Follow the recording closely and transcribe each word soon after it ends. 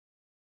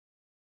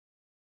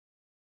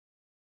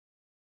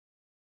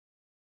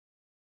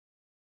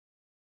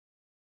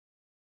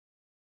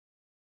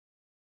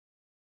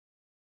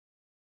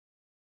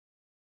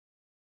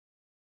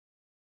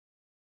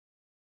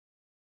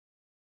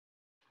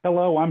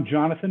Hello, I'm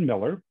Jonathan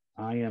Miller.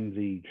 I am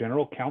the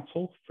General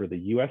Counsel for the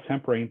U.S.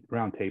 Hemp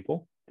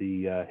Roundtable,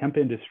 the hemp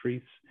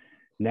industry's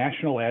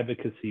national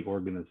advocacy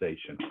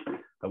organization.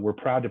 We're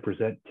proud to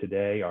present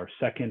today our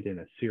second in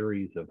a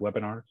series of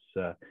webinars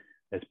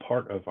as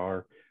part of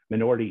our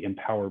Minority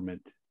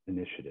Empowerment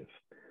Initiative.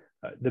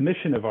 The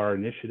mission of our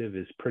initiative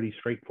is pretty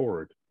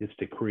straightforward. It's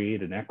to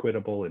create an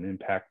equitable and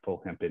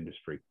impactful hemp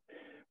industry.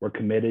 We're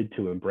committed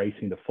to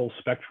embracing the full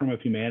spectrum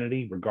of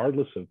humanity,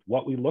 regardless of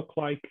what we look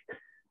like,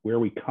 where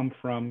we come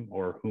from,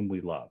 or whom we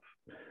love.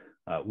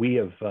 We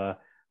have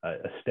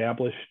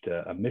established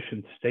a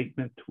mission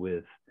statement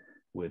with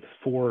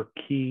four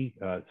key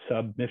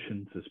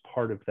submissions as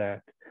part of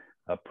that,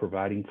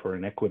 providing for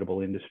an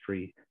equitable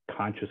industry,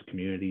 conscious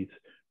communities,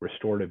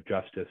 restorative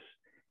justice,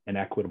 and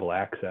equitable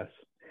access.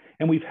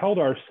 And we've held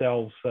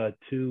ourselves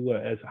to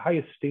as high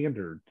a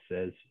standards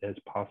as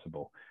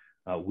possible.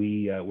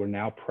 We're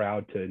now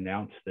proud to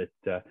announce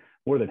that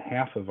more than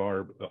half of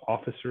our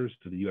officers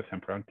to the U.S.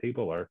 Hemp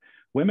Roundtable are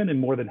women, and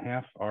more than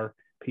half are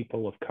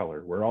people of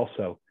color. We're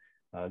also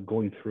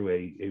going through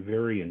a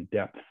very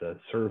in-depth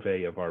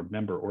survey of our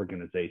member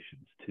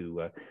organizations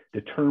to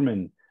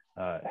determine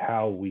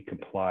how we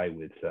comply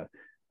with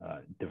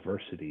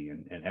diversity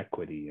and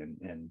equity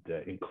and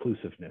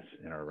inclusiveness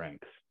in our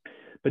ranks.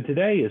 But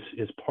today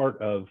is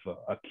part of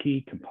a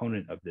key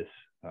component of this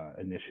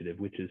initiative,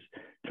 which is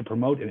to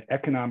promote an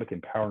economic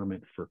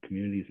empowerment for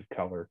communities of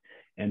color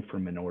and for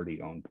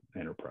minority-owned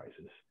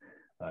enterprises.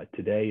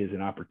 Today is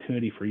an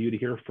opportunity for you to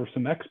hear from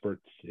some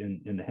experts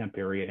in the hemp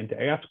area and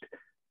to ask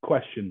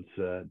questions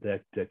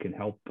that can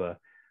help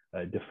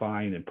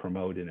define and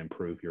promote and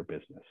improve your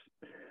business.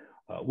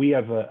 We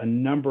have a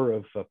number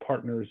of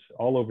partners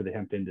all over the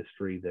hemp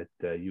industry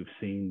that you've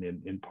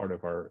seen in part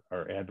of our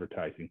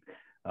advertising,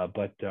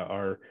 but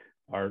our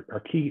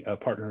key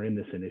partner in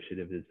this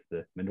initiative is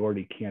the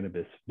Minority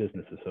Cannabis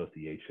Business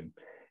Association.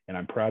 And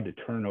I'm proud to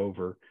turn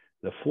over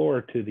the floor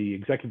to the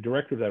executive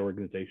director of that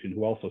organization,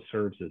 who also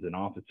serves as an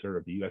officer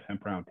of the U.S.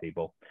 Hemp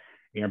Roundtable,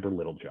 Amber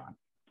Littlejohn.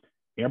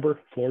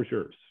 Amber, floor is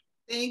yours.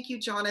 Thank you,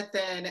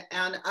 Jonathan,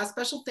 and a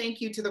special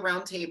thank you to the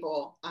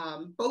Roundtable,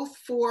 both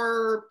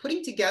for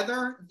putting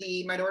together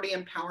the Minority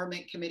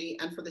Empowerment Committee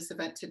and for this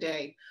event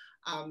today.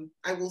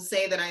 I will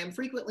say that I am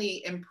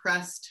frequently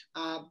impressed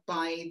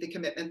by the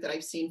commitment that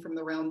I've seen from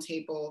the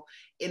Roundtable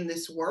in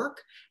this work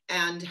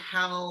and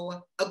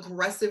how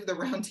aggressive the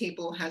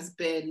Roundtable has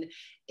been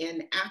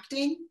in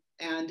acting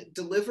and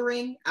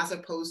delivering as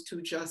opposed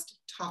to just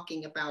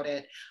talking about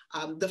it.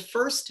 The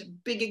first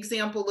big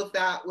example of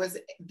that was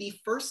the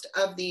first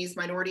of these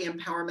minority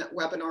empowerment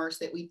webinars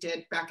that we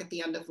did back at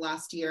the end of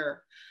last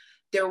year.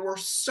 There were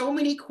so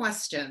many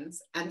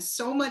questions and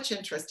so much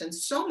interest, and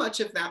so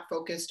much of that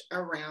focused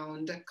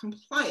around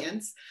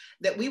compliance,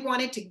 that we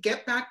wanted to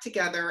get back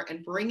together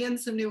and bring in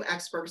some new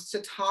experts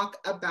to talk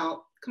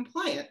about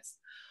compliance.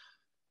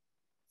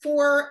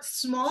 For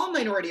small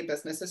minority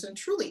businesses, and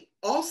truly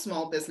all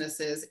small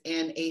businesses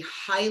in a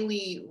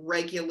highly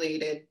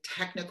regulated,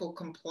 technical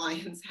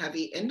compliance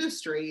heavy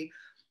industry,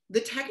 the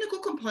technical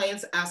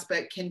compliance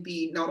aspect can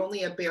be not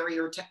only a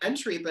barrier to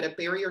entry, but a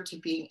barrier to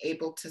being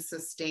able to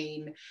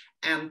sustain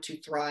and to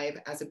thrive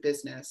as a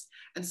business.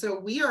 And so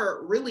we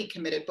are really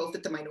committed, both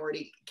at the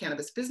Minority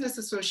Cannabis Business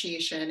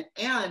Association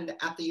and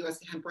at the U.S.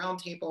 Hemp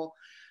Roundtable,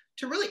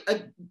 to really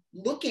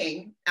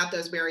looking at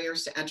those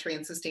barriers to entry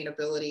and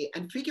sustainability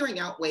and figuring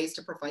out ways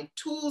to provide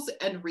tools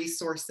and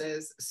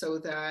resources so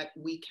that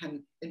we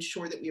can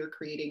ensure that we are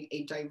creating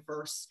a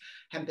diverse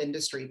hemp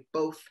industry,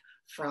 both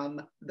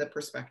from the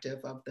perspective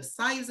of the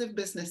size of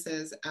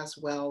businesses as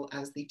well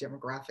as the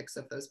demographics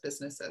of those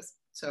businesses.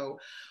 So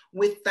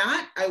with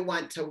that, I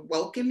want to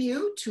welcome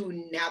you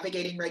to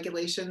Navigating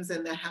Regulations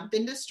in the Hemp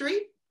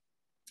Industry.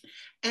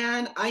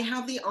 And I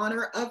have the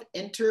honor of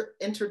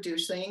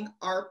introducing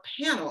our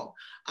panel.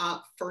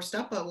 First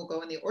up, I will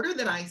go in the order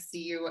that I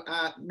see you,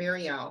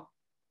 Marielle.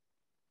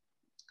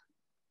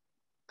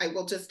 I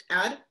will just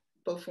add,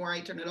 before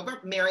I turn it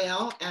over,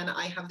 Marielle and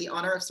I have the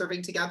honor of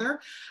serving together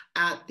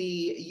at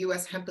the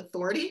U.S. Hemp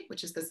Authority,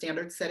 which is the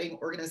standard setting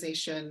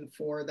organization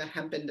for the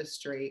hemp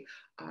industry.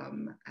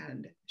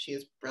 And she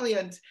is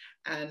brilliant.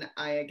 And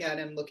I, again,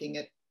 am looking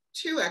at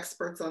two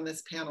experts on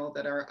this panel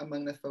that are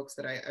among the folks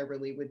that I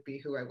really would be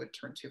who I would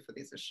turn to for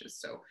these issues.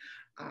 So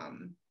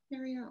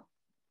Marielle.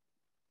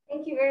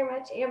 Thank you very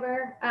much,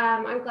 Amber.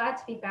 I'm glad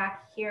to be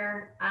back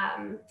here.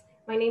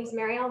 My name is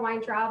Marielle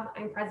Weintraub.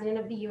 I'm president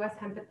of the U.S.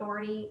 Hemp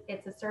Authority.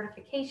 It's a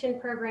certification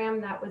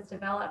program that was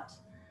developed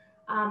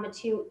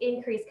to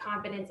increase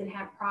confidence in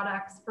hemp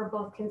products for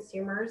both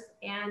consumers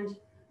and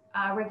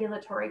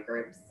regulatory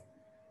groups.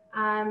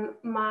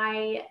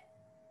 I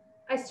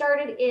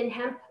started in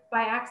hemp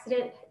by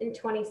accident in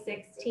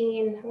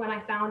 2016 when I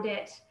found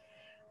it,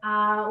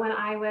 when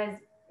I was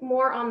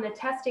more on the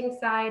testing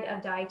side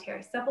of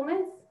dietary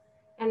supplements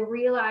and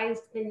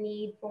realized the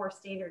need for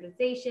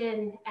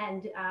standardization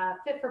and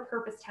fit for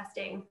purpose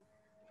testing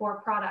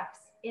for products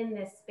in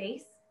this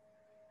space.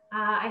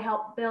 I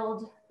helped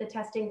build the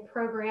testing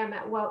program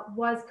at what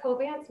was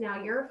Covance, now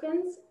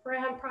Eurofins, for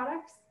hemp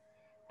products.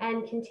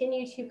 and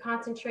continue to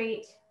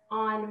concentrate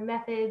on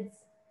methods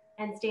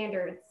and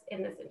standards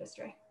in this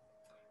industry.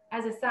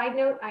 As a side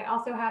note, I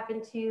also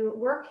happen to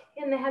work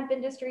in the hemp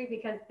industry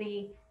because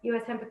the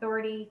U.S. Hemp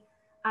Authority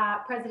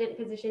president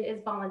position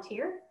is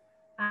volunteer.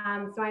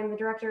 So I'm the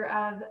director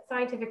of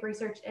scientific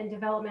research and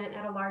development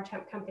at a large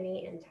hemp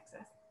company in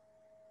Texas.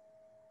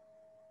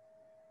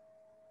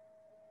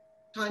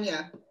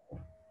 Tonya.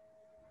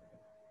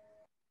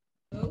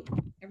 Hello,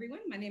 everyone.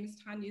 My name is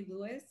Tonya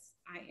Lewis.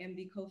 I am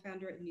the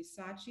co-founder of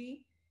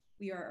NuSachi.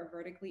 We are a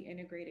vertically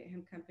integrated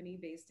hemp company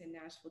based in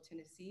Nashville,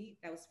 Tennessee,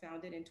 that was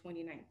founded in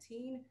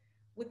 2019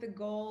 with the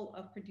goal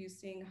of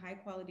producing high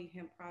quality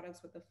hemp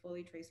products with a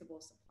fully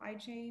traceable supply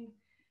chain.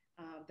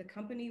 The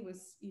company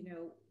was,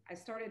 I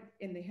started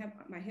in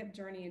my hemp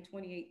journey in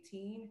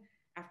 2018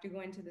 after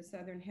going to the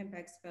Southern Hemp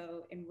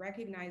Expo and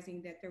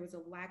recognizing that there was a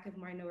lack of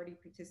minority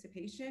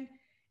participation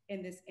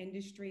in this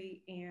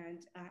industry.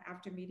 And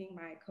after meeting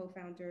my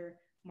co-founder,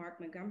 Mark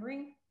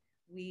Montgomery,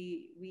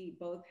 we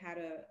both had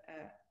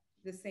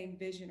the same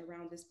vision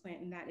around this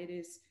plant, and that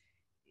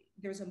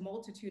there's a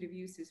multitude of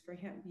uses for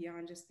hemp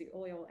beyond just the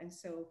oil. And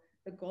so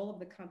the goal of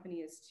the company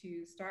is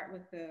to start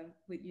with the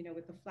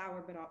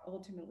flower, but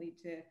ultimately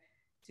to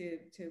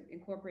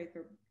incorporate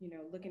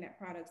looking at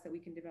products that we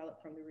can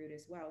develop from the root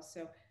as well.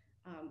 So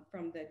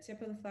from the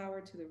tip of the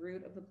flower to the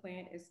root of the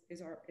plant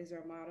is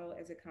our motto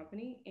as a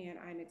company, and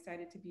I'm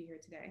excited to be here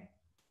today.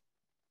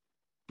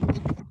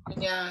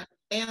 Yeah,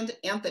 and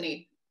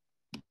Anthony.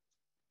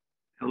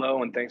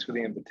 Hello, and thanks for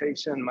the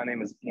invitation. My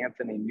name is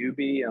Anthony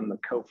Newby. I'm the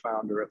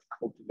co-founder of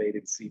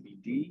Cultivated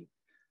CBD,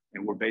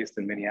 and we're based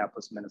in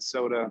Minneapolis,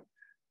 Minnesota.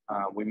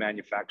 We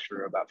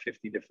manufacture about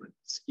 50 different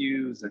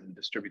SKUs and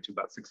distribute to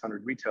about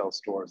 600 retail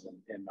stores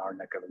in our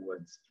neck of the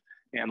woods.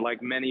 And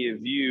like many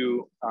of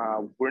you,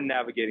 we're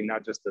navigating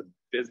not just a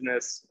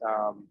business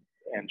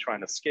and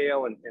trying to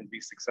scale and be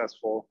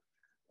successful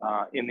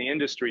in the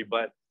industry,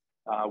 but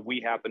we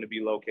happen to be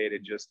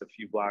located just a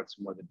few blocks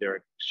from where the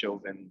Derek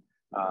Chauvin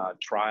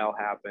trial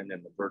happened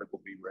and the verdict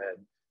will be read,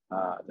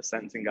 the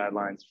sentencing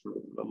guidelines for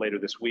later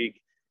this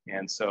week.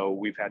 And so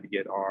we've had to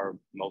get our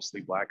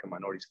mostly Black and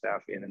minority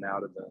staff in and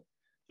out of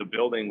the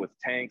building with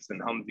tanks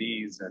and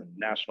Humvees and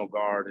National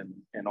Guard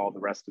and all the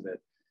rest of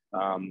it.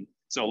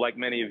 So like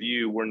many of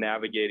you, we're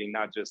navigating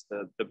not just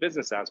the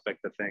business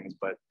aspect of things,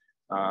 but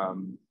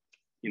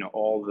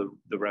all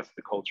the rest of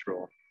the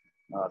cultural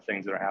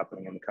things that are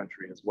happening in the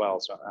country as well.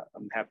 So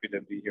I'm happy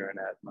to be here and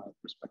add my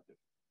perspective.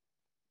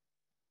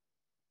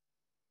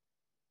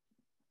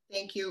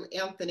 Thank you,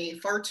 Anthony.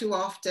 Far too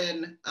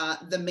often,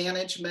 the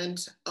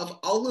management of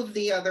all of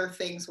the other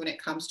things when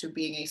it comes to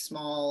being a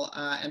small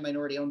and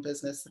minority-owned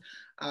business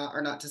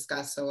are not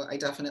discussed. So I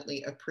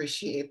definitely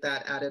appreciate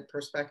that added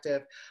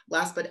perspective.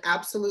 Last but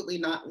absolutely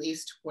not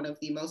least, one of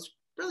the most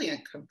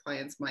brilliant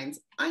compliance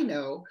minds I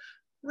know,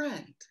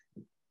 Rend.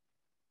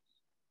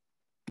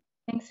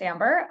 Thanks,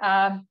 Amber.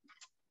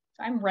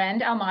 So I'm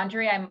Rend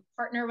Al-Mondhiry. I'm a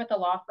partner with the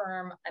law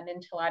firm Amin,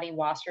 Talati,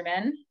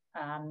 Wasserman.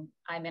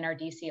 I'm in our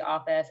DC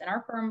office, and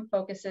our firm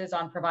focuses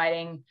on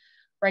providing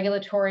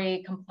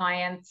regulatory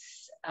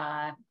compliance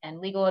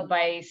and legal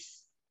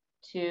advice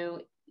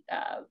to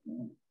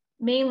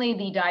mainly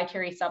the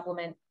dietary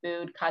supplement,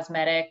 food,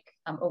 cosmetic,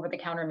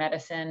 over-the-counter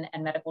medicine,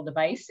 and medical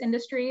device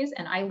industries.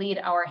 And I lead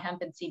our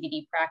hemp and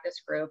CBD practice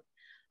group.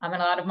 And a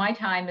lot of my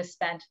time is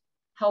spent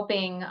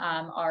helping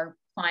our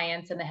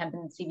clients in the hemp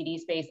and CBD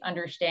space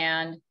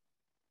understand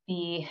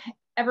the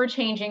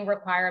ever-changing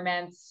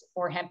requirements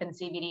for hemp and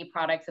CBD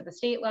products at the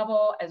state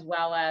level, as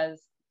well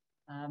as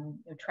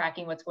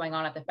tracking what's going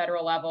on at the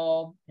federal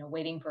level,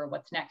 waiting for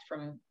what's next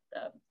from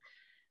the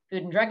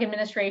Food and Drug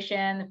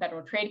Administration, the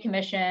Federal Trade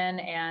Commission,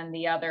 and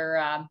the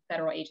other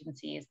federal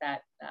agencies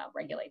that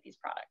regulate these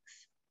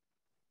products.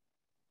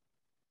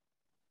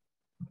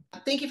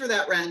 Thank you for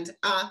that, Rend.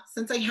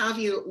 Since I have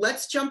you,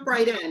 let's jump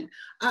right in.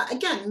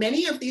 Again,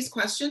 many of these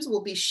questions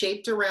will be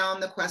shaped around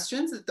the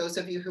questions that those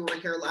of you who were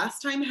here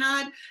last time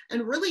had,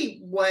 and really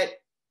what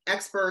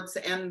experts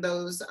and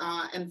those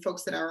and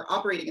folks that are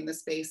operating in this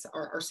space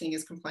are seeing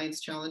as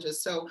compliance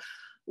challenges. So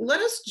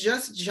let us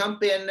just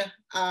jump in.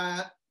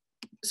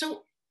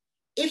 So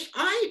if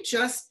I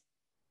just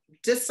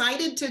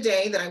decided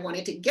today that I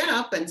wanted to get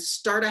up and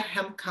start a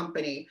hemp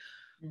company,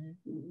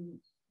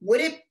 would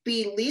it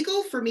be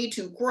legal for me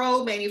to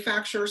grow,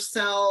 manufacture,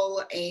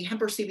 sell a hemp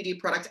or CBD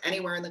product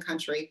anywhere in the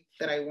country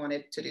that I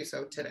wanted to do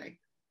so today?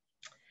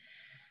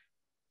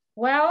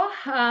 Well,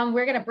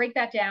 we're going to break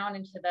that down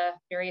into the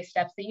various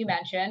steps that you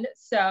mentioned.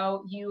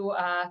 So you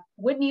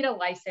would need a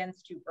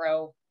license to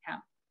grow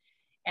hemp.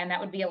 And that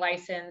would be a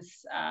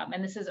license,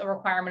 and this is a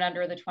requirement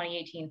under the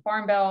 2018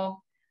 Farm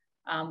Bill,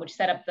 which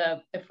set up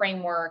the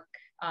framework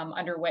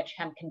under which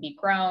hemp can be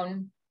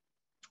grown.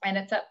 And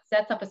it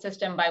sets up a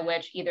system by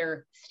which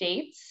either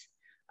states,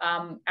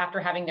 after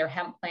having their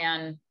hemp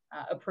plan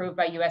approved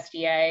by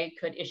USDA,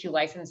 could issue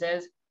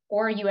licenses,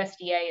 or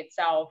USDA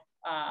itself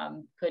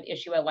could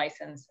issue a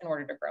license in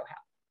order to grow hemp.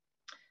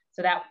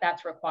 So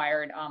that's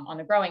required on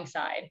the growing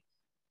side.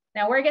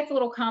 Now, where it gets a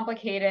little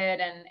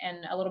complicated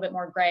and a little bit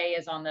more gray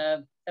is on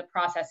the the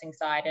processing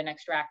side and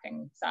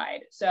extracting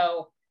side.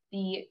 So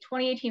the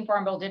 2018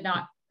 Farm Bill did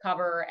not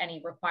cover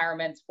any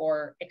requirements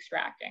for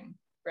extracting,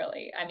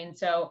 really. I mean,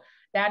 so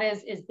that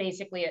is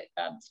basically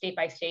state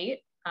by state.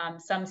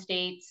 Some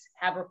states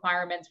have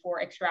requirements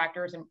for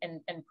extractors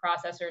and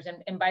processors.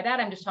 And by that,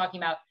 I'm just talking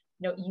about,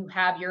 you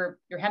have your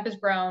hemp is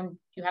grown,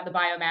 you have the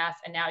biomass,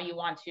 and now you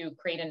want to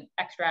create an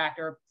extract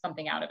or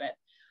something out of it.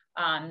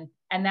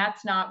 And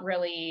that's not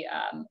really,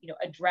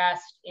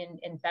 addressed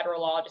in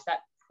federal law, just that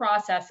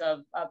process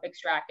of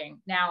extracting.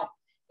 Now,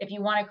 if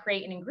you want to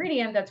create an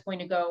ingredient that's going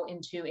to go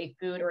into a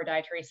food or a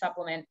dietary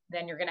supplement,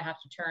 then you're going to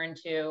have to turn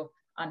to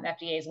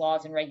FDA's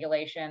laws and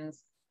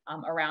regulations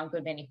around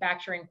good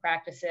manufacturing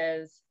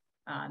practices.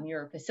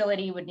 Your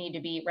facility would need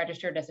to be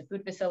registered as a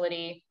food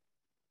facility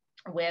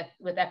with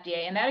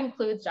FDA, and that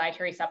includes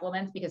dietary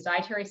supplements, because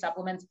dietary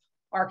supplements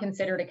are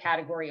considered a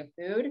category of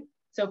food.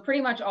 So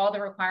pretty much all the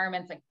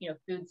requirements, like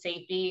food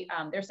safety,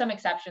 there's some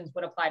exceptions,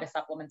 would apply to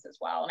supplements as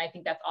well. And I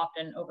think that's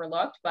often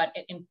overlooked, but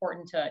it's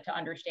important to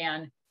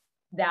understand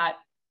that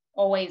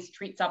always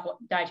treat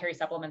dietary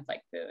supplements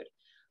like food.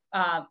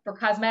 For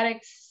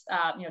cosmetics,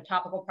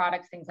 topical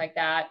products, things like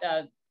that,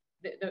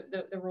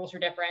 the rules are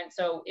different.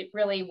 So it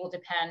really will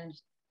depend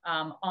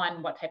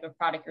on what type of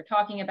product you're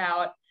talking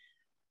about.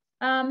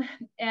 In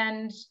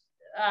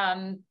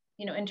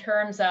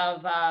terms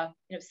of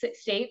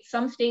states,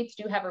 some states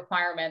do have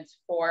requirements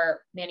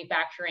for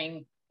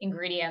manufacturing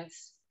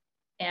ingredients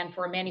and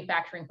for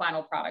manufacturing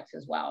final products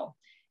as well.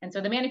 And so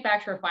the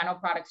manufacture of final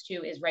products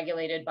too is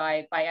regulated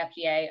by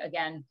FDA.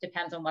 Again,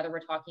 depends on whether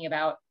we're talking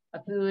about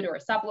a food or a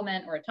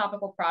supplement or a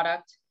topical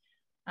product.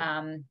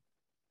 And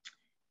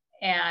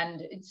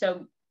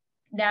so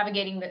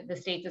navigating the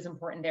states is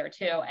important there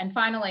too. And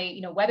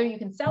finally, whether you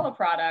can sell a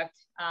product,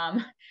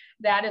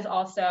 that is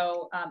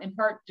also in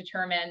part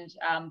determined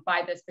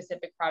by the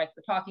specific product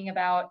we're talking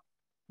about.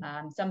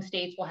 Some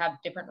states will have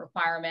different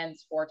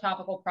requirements for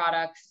topical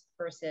products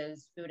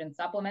versus food and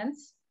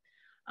supplements.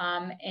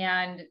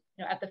 And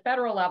at the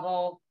federal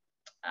level,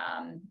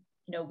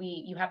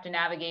 you have to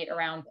navigate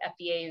around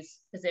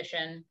FDA's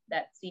position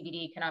that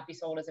CBD cannot be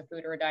sold as a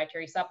food or a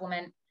dietary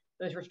supplement.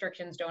 Those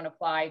restrictions don't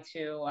apply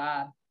to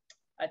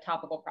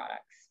topical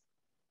products.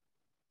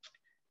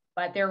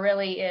 But there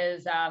really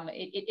is,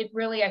 it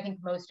really, I think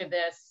most of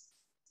this,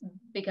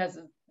 because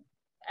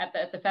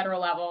at the federal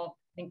level,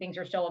 I think things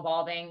are still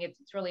evolving.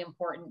 It's really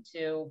important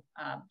to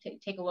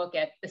take a look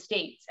at the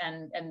states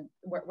and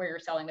where you're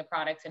selling the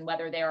products, and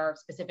whether there are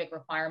specific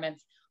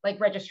requirements like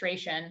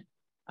registration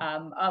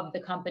of the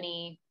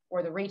company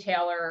or the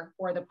retailer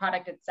or the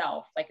product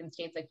itself, like in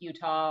states like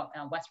Utah,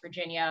 West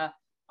Virginia,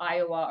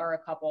 Iowa are a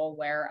couple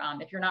where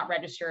if you're not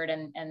registered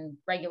and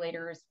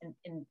regulators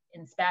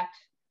inspect,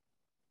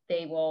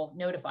 they will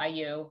notify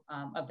you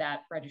of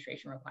that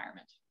registration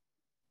requirement.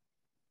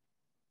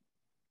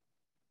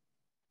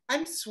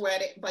 I'm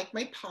sweating, like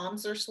my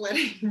palms are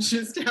sweating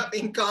just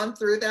having gone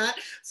through that.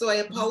 So I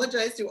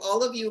apologize to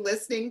all of you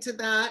listening to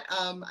that.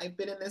 I've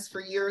been in this for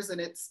years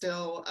and it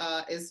still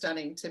is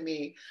stunning to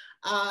me.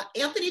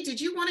 Anthony, did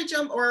you want to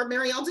jump, or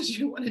Marielle, did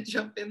you want to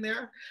jump in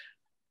there?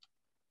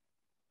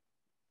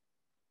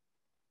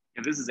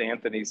 Yeah, this is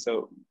Anthony.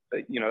 So,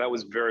 that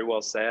was very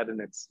well said,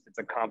 and it's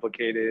a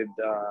complicated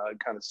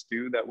kind of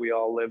stew that we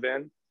all live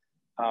in.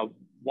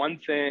 One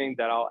thing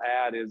that I'll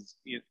add is,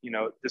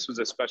 this was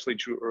especially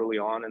true early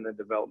on in the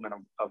development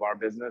of our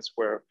business,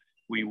 where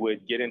we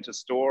would get into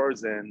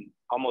stores and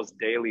almost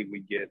daily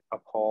we get a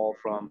call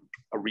from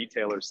a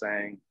retailer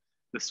saying,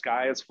 the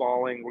sky is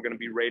falling, we're going to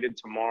be raided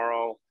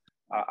tomorrow.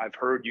 I've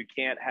heard you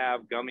can't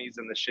have gummies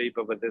in the shape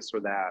of a this or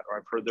that, or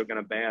I've heard they're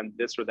going to ban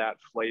this or that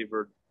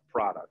flavored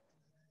product.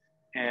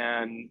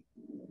 And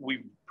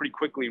we pretty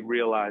quickly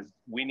realized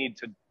we need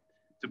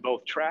to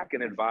both track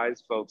and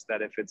advise folks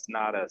that if it's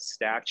not a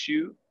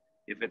statute,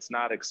 if it's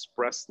not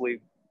expressly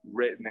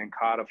written and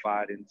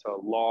codified into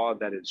law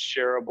that is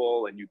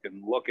shareable and you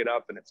can look it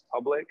up and it's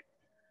public,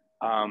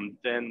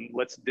 then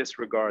let's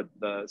disregard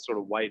the sort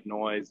of white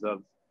noise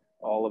of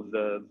all of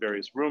the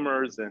various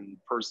rumors and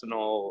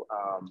personal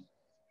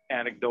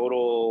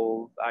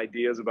anecdotal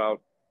ideas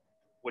about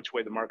which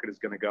way the market is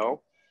going to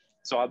go.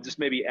 So I'll just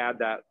maybe add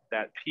that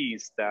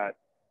piece that,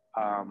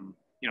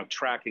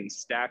 tracking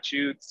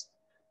statutes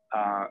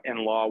and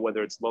law,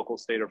 whether it's local,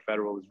 state, or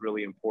federal, is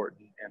really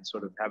important, and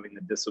sort of having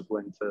the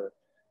discipline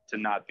to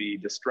not be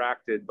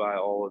distracted by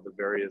all of the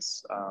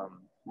various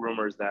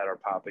rumors that are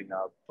popping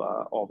up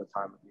all the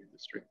time in the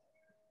industry.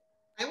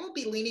 I will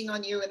be leaning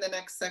on you in the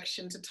next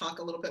section to talk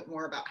a little bit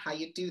more about how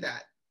you do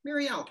that.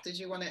 Marielle, did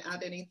you want to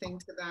add anything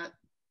to that?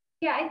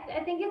 Yeah,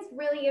 I think it's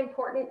really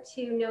important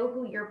to know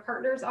who your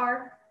partners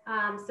are.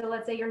 So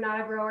let's say you're not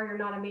a grower, you're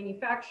not a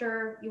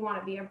manufacturer, you want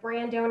to be a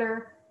brand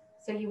owner,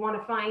 so you want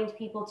to find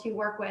people to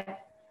work with.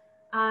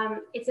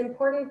 It's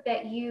important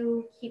that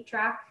you keep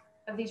track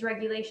of these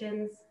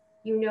regulations,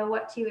 you know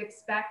what to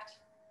expect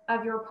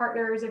of your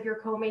partners, of your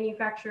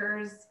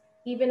co-manufacturers,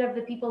 even of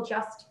the people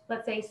just,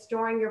 let's say,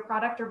 storing your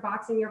product or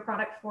boxing your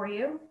product for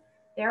you.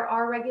 There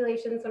are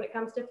regulations when it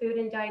comes to food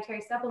and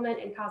dietary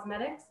supplement and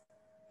cosmetics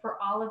for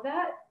all of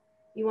that.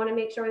 You want to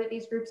make sure that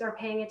these groups are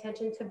paying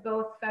attention to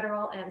both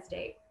federal and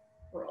state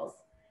rules.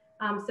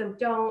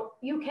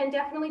 You can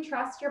definitely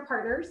trust your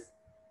partners.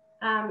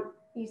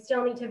 You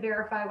still need to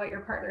verify what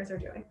your partners are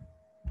doing.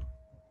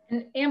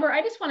 And Amber,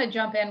 I just want to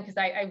jump in because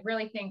I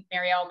really think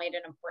Marielle made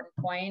an important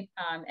point,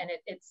 and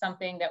it's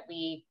something that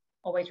we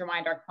always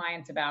remind our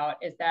clients about,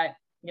 is that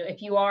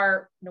if you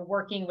are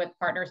working with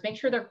partners, make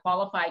sure they're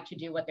qualified to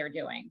do what they're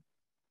doing.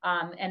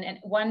 And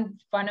one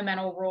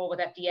fundamental rule with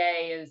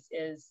FDA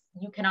is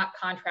you cannot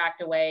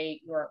contract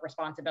away your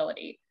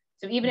responsibility.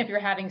 So even if you're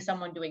having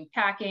someone doing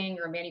packing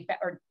or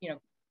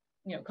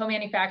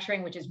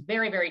co-manufacturing, which is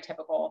very, very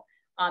typical.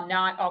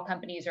 Not all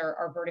companies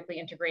are vertically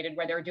integrated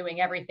where they're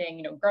doing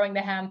everything, growing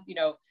the hemp,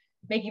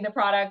 making the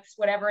products,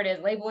 whatever it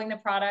is, labeling the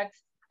products.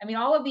 I mean,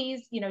 all of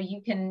these,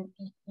 you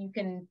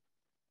can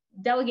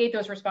delegate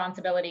those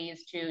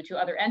responsibilities to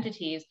other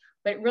entities,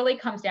 but it really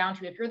comes down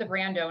to, if you're the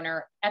brand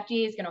owner,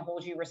 FDA is going to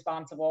hold you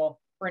responsible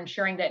for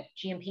ensuring that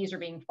GMPs are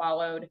being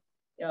followed.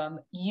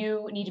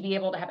 You need to be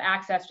able to have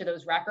access to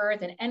those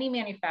records, and any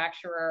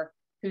manufacturer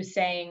who's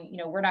saying,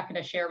 we're not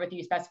going to share with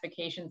you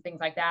specifications, things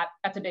like that,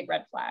 that's a big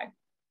red flag.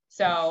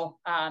 So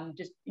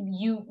just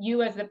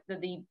you as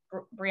the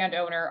brand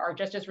owner are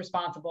just as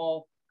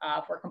responsible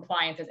for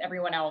compliance as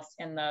everyone else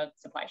in the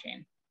supply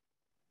chain.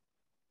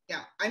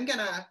 Yeah, I'm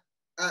gonna,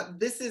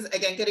 this is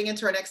again getting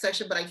into our next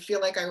section, but I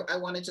feel like I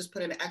want to just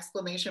put an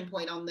exclamation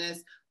point on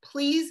this.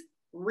 Please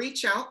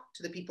reach out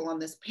to the people on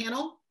this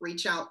panel,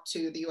 reach out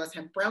to the U.S.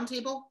 Hemp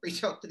Roundtable,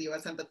 reach out to the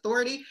U.S. Hemp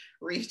Authority,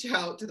 reach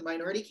out to the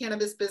Minority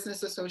Cannabis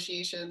Business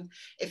Association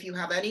if you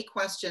have any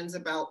questions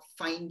about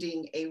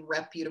finding a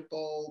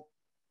reputable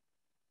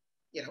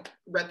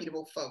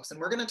folks. And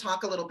we're going to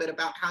talk a little bit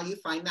about how you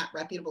find that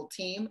reputable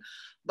team,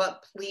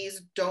 but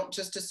please don't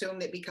just assume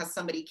that because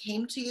somebody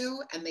came to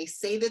you and they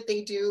say that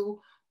they do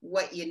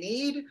what you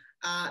need,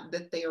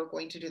 that they are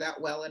going to do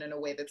that well and in a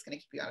way that's going to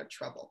keep you out of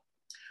trouble.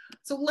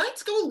 So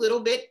let's go a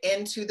little bit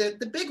into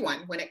the big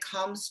one when it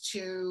comes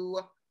to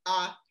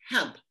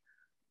hemp.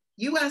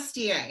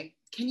 USDA,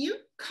 can you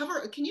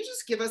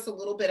just give us a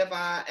little bit of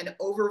an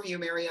overview,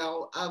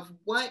 Marielle, of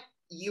what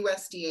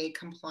USDA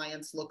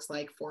compliance looks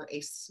like for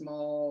a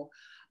small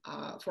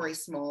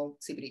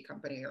CBD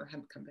company or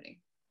hemp company?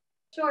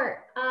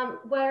 Sure.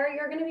 Where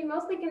you're going to be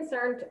mostly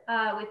concerned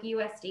with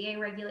USDA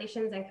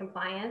regulations and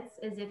compliance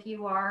is if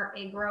you are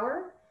a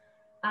grower,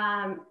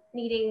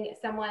 needing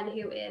someone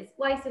who is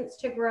licensed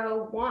to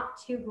grow, want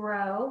to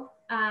grow.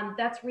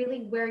 That's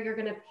really where you're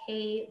going to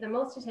pay the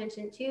most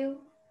attention to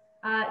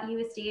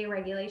USDA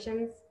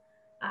regulations.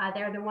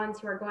 They're the ones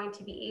who are going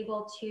to be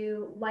able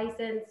to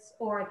license,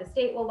 or the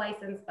state will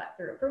license, but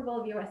through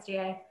approval of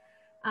USDA.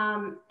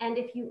 And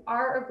if you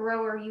are a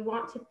grower, you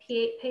want to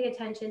pay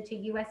attention to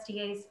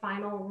USDA's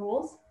final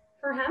rules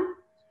for hemp.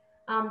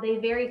 They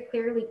very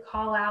clearly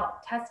call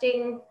out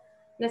testing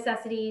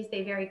necessities.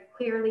 They very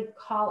clearly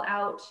call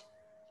out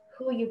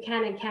who you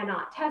can and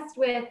cannot test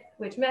with,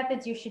 which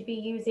methods you should be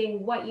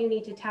using, what you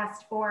need to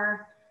test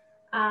for.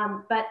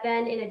 But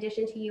then in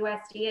addition to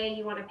USDA,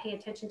 you want to pay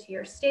attention to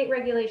your state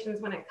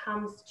regulations when it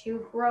comes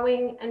to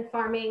growing and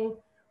farming,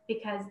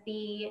 because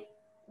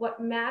what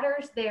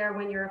matters there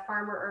when you're a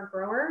farmer or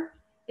grower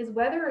is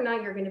whether or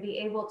not you're going to be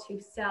able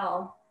to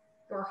sell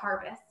your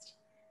harvest.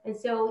 And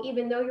so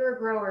even though you're a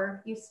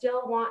grower, you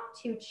still want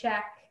to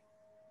check,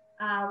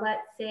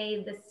 let's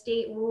say, the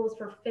state rules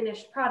for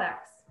finished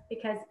products,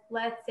 because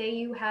let's say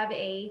you have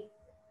a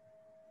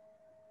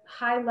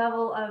high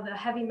level of a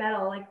heavy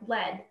metal like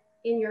lead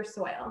in your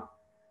soil.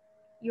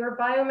 Your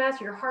biomass,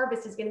 your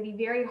harvest is going to be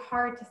very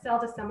hard to sell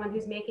to someone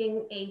who's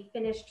making a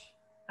finished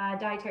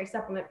dietary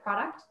supplement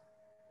product,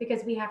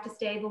 because we have to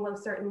stay below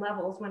certain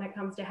levels when it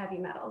comes to heavy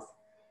metals.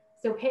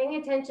 So paying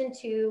attention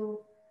to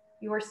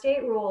your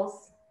state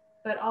rules,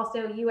 but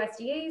also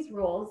USDA's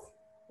rules,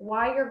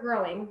 why you're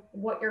growing,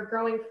 what you're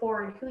growing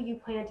for, and who you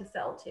plan to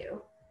sell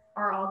to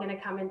are all going to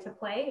come into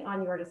play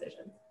on your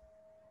decisions.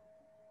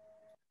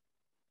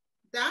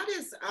 That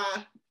is,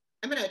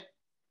 I'm going to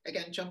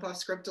again, jump off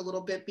script a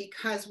little bit,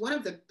 because one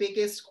of the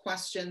biggest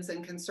questions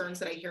and concerns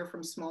that I hear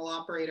from small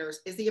operators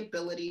is the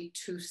ability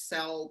to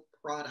sell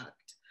product.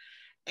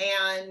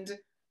 And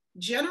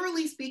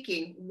generally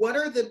speaking, what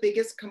are the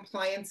biggest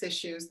compliance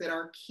issues that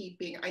are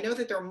keeping, I know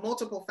that there are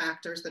multiple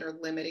factors that are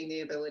limiting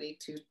the ability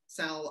to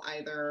sell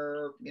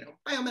either,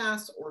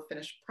 biomass or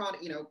finished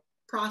product,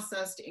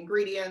 processed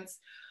ingredients.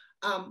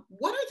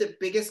 What are the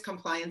biggest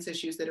compliance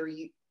issues that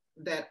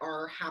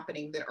are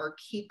happening that are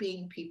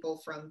keeping people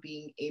from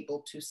being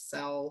able to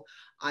sell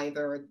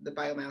either the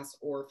biomass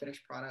or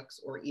finished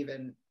products or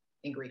even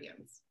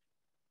ingredients?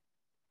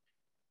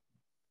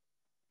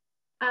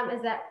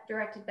 Is that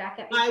directed back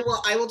at me?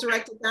 I will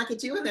direct it back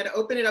at you and then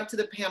open it up to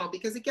the panel,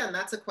 because again,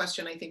 that's a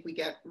question I think we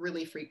get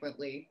really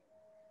frequently.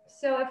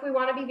 So if we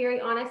want to be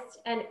very honest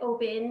and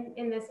open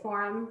in this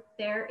forum,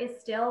 there is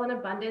still an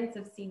abundance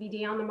of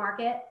CBD on the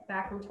market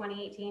back from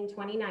 2018,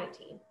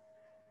 2019.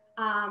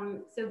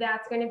 So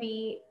that's going to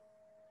be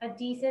a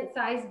decent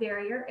sized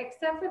barrier,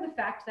 except for the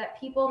fact that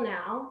people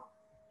now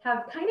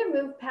have kind of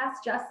moved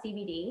past just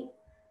CBD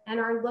and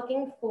are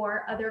looking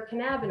for other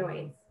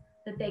cannabinoids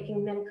that they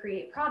can then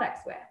create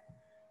products with.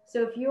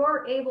 So if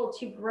you're able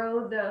to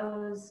grow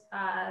those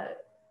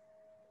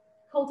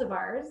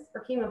cultivars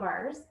or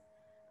chemovars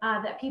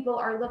that people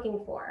are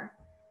looking for,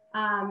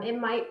 it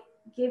might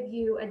give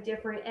you a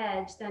different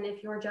edge than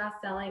if you're just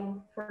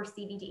selling for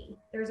CBD.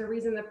 There's a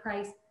reason the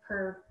price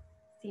per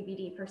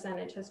CBD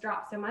percentage has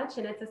dropped so much,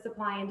 and it's a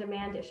supply and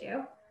demand issue.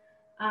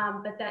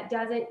 But that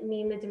doesn't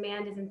mean the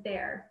demand isn't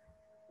there.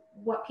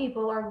 What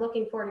people are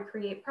looking for to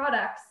create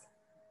products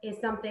is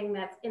something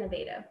that's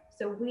innovative.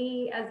 So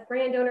we as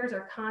brand owners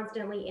are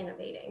constantly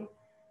innovating.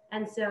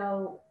 And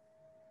so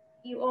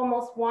you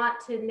almost want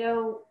to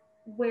know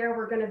where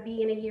we're going to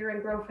be in a year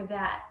and grow for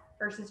that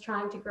versus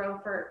trying to grow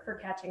for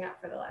catching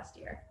up for the last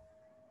year.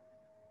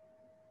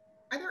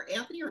 Either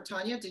Anthony or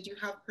Tonya, did you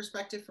have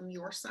perspective from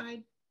your side?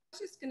 I was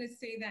just going to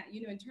say that,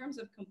 you know, in terms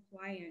of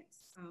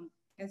compliance,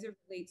 as it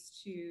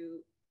relates to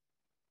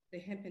the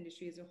hemp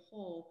industry as a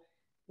whole,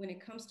 when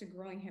it comes to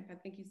growing hemp, I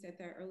think you said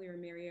that earlier,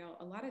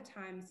 Marielle, a lot of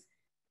times,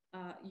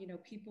 you know,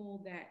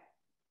 people that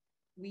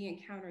we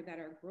encounter that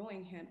are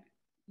growing hemp,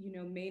 you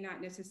know, may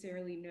not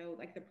necessarily know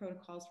like the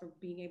protocols for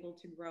being able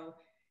to grow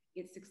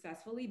it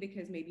successfully,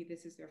 because maybe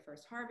this is their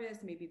first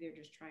harvest, maybe they're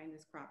just trying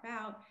this crop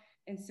out.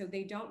 And so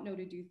they don't know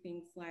to do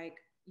things like,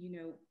 you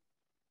know,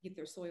 get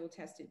their soil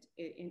tested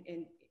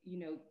and you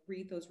know,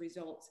 read those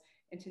results,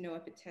 and to know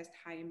if it tests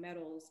high in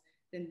metals,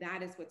 then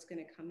that is what's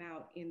going to come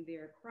out in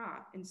their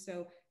crop. And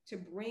so to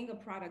bring a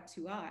product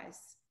to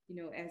us, you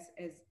know, as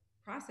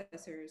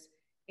processors,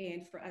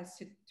 and for us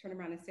to turn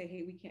around and say,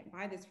 hey, we can't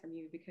buy this from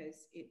you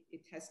because it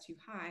tests too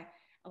high,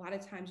 a lot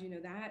of times, you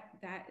know,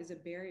 that is a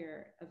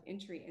barrier of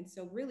entry. And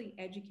so really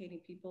educating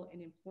people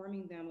and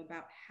informing them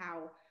about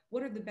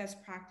what are the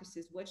best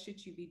practices, what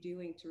should you be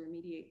doing to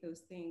remediate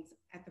those things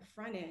at the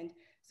front end,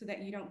 so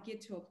that you don't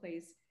get to a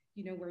place,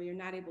 you know, where you're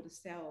not able to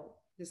sell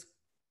this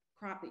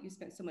crop that you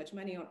spent so much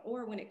money on.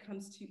 Or when it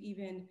comes to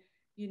even,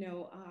 you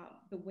know,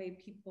 the way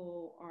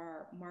people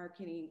are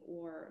marketing,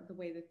 or the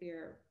way that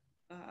they're,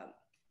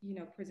 you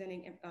know,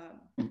 presenting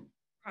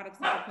products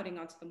that they're putting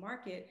onto the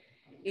market,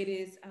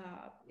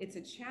 it's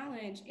a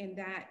challenge in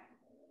that,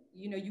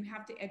 you know, you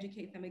have to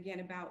educate them again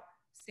about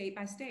state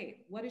by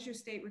state. What does your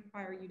state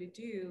require you to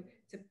do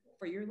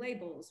for your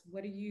labels?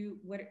 What are you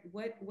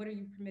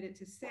permitted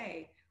to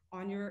say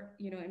on your,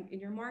 you know, in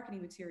your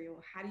marketing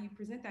material? How do you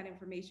present that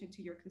information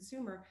to your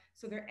consumer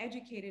so they're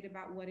educated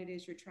about what it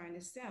is you're trying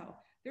to sell?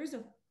 There's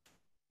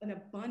an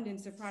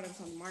abundance of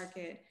products on the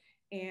market,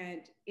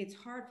 and it's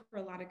hard for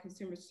a lot of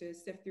consumers to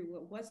sift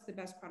through what's the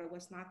best product,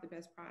 what's not the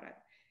best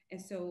product.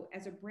 And so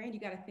as a brand,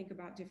 you got to think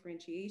about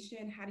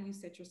differentiation. How do you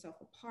set yourself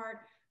apart?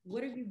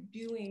 What are you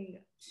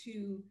doing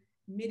to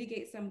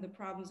mitigate some of the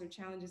problems or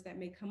challenges that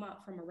may come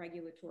up from a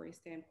regulatory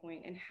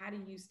standpoint? And how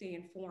do you stay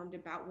informed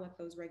about what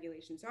those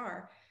regulations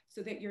are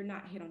so that you're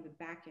not hit on the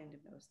back end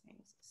of those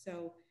things?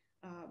 So,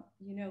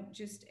 you know,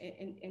 just,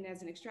 and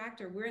as an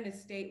extractor, we're in a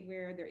state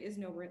where there is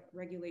no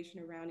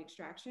regulation around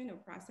extraction or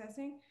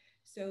processing.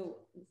 So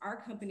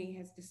our company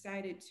has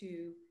decided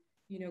to,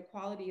 you know,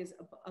 quality is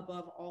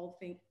above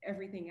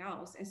everything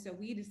else. And so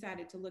we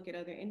decided to look at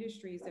other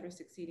industries that are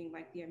succeeding,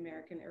 like the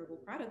American Herbal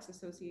Products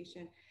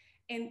Association,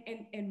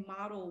 and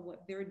model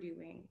what they're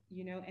doing,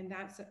 you know. And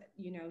that's,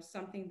 you know,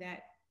 something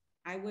that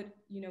I would,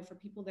 you know, for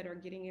people that are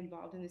getting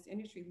involved in this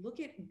industry, look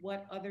at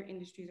what other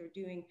industries are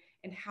doing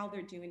and how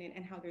they're doing it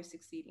and how they're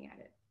succeeding at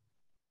it.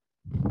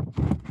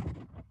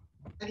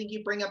 I think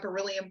you bring up a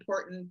really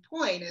important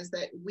point, is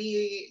that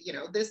we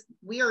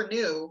are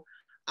new,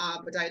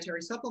 but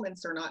dietary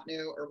supplements are not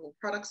new, herbal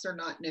products are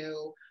not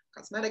new,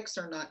 cosmetics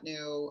are not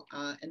new,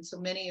 and so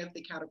many of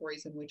the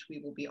categories in which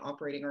we will be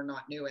operating are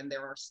not new, and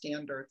there are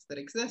standards that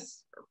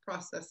exist for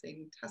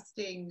processing,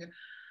 testing,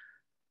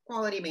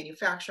 quality,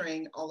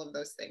 manufacturing, all of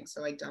those things.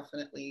 So I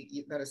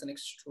definitely, that is an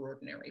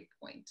extraordinary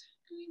point.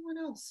 Anyone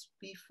else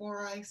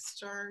before I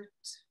start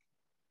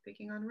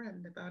picking on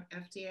Rend about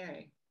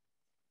FDA?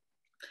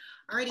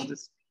 Alrighty.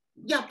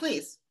 Yeah,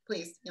 please,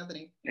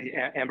 Anthony.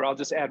 Amber, I'll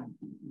just add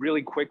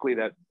really quickly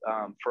that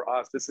for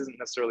us, this isn't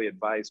necessarily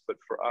advice, but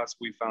for us,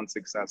 we found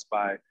success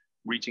by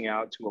reaching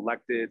out to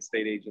elected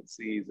state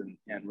agencies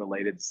and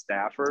related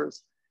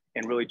staffers,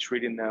 and really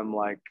treating them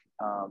like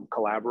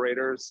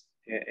collaborators.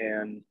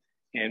 And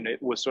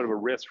it was sort of a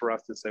risk for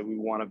us to say we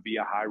want to be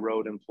a high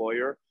road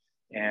employer.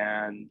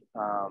 And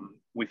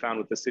we found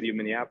with the city of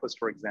Minneapolis,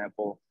 for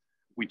example,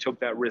 we took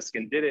that risk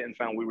and did it, and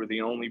found we were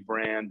the only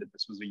brand, that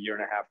this was 1.5 years,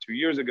 2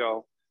 years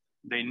ago.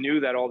 They knew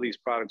that all these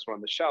products were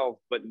on the shelf,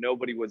 but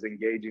nobody was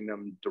engaging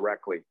them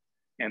directly.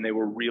 And they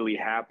were really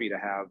happy to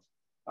have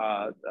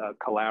a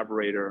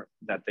collaborator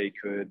that they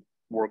could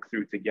work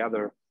through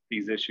together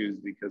these issues,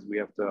 because we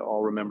have to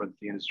all remember that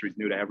the industry is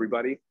new to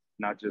everybody,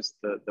 not just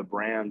the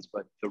brands,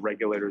 but the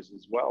regulators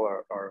as well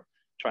are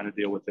trying to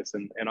deal with this.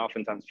 And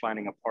oftentimes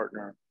finding a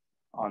partner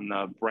on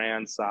the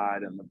brand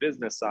side and the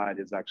business side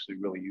is actually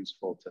really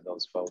useful to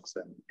those folks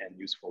and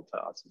useful to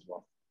us as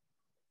well.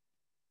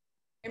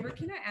 Amber,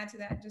 can I add to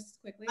that just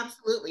quickly?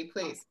 Absolutely,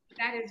 please.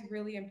 That is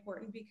really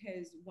important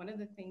because one of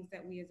the things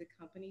that we as a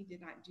company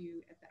did not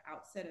do at the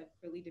outset of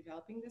really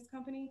developing this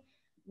company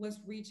was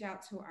reach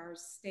out to our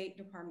state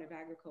Department of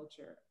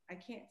Agriculture. I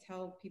can't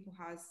tell people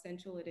how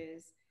essential it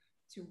is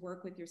to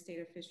work with your state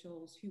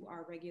officials who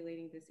are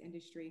regulating this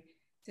industry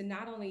to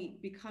not only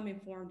become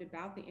informed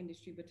about the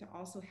industry, but to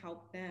also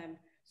help them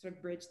sort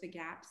of bridge the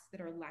gaps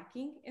that are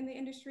lacking in the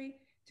industry.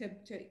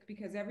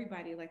 Because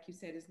everybody, like you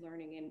said, is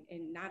learning,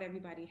 and not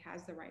everybody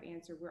has the right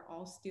answer. We're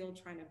all still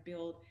trying to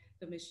build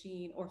the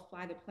machine or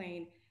fly the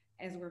plane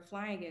as we're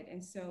flying it.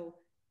 And so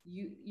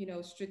you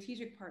know,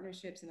 strategic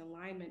partnerships and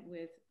alignment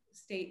with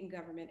state and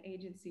government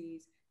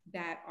agencies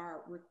that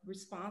are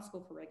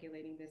responsible for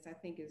regulating this, I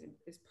think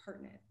is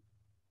pertinent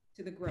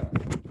to the growth.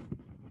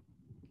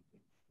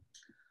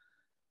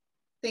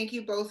 Thank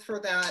you both for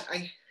that.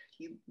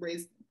 You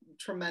raised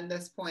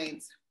tremendous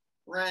points.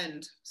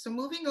 Rend. So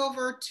moving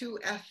over to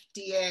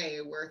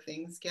FDA, where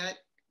things get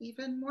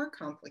even more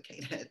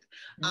complicated.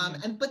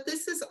 But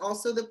this is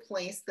also the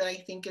place that I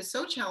think is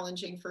so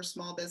challenging for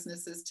small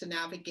businesses to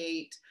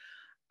navigate,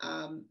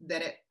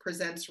 that it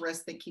presents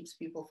risk that keeps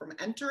people from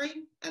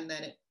entering, and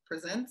then it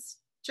presents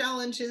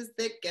challenges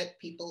that get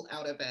people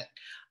out of it.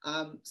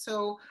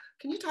 So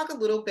can you talk a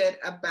little bit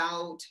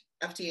about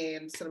FDA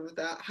and some of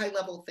the high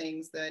level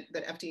things that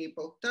FDA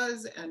both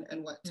does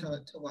and what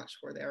to watch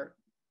for there?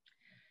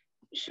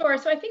 Sure.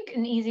 So I think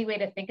an easy way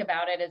to think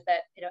about it is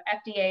that, you know,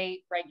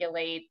 FDA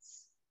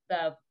regulates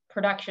the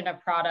production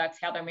of products,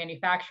 how they're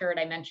manufactured.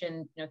 I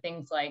mentioned, you know,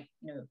 things like,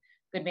 you know,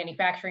 good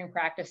manufacturing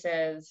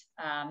practices,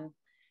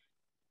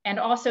 and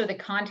also the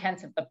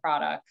contents of the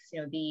products, you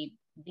know,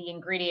 the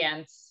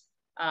ingredients,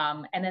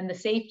 and then the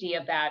safety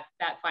of that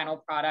final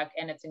product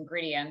and its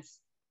ingredients,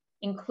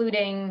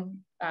 including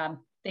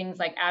things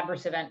like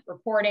adverse event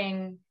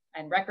reporting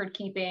and record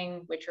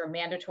keeping, which are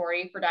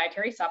mandatory for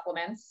dietary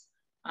supplements,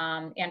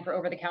 and for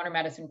over-the-counter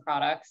medicine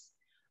products.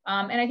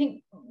 And I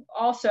think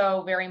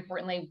also, very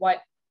importantly, what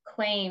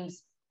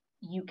claims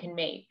you can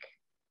make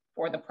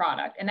for the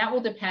product. And that will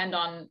depend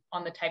on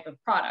the type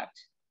of product.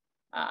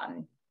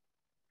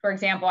 For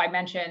example, I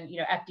mentioned, you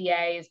know,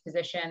 FDA's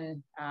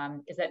position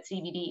is that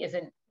CBD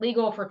isn't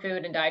legal for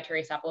food and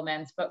dietary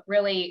supplements, but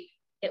really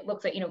it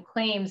looks like, you know,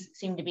 claims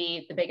seem to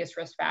be the biggest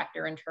risk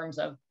factor in terms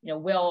of, you know,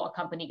 will a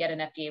company get an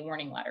FDA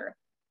warning letter?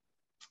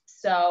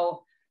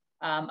 So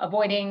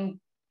avoiding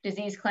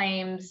disease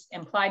claims,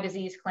 implied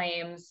disease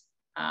claims,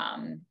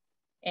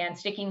 and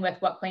sticking with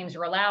what claims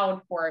are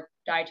allowed for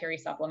dietary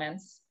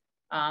supplements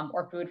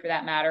or food for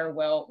that matter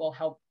will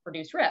help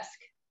reduce risk.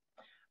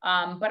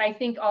 But I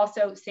think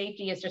also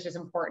safety is just as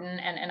important.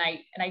 And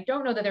I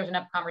don't know that there's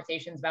enough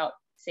conversations about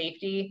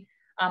safety.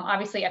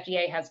 Obviously,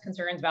 FDA has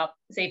concerns about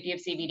the safety of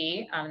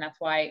CBD, and that's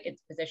why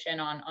its position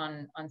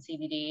on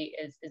CBD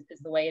is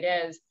the way it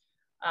is.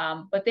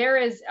 But there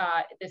is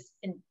this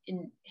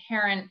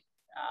inherent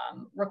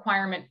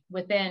requirement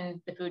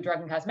within the Food, Drug,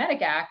 and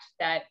Cosmetic Act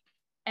that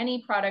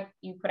any product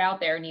you put out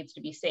there needs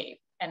to be safe.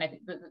 And I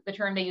think the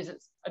term they use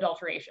is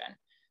adulteration.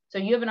 So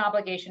you have an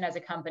obligation as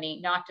a company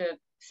not to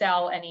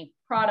sell any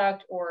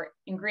product or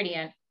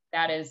ingredient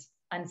that is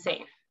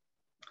unsafe.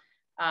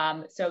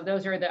 So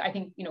those are I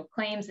think, you know,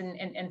 claims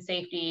and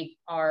safety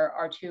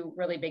are two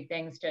really big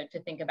things to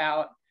think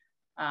about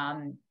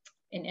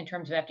in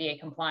terms of FDA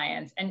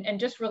compliance. And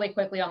just really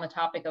quickly on the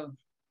topic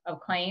of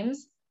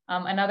claims,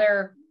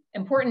 another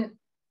important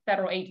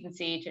federal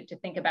agency to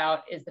think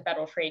about is the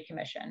Federal Trade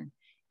Commission.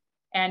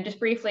 And just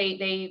briefly,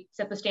 they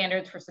set the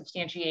standards for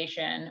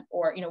substantiation,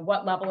 or, you know,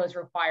 what level is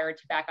required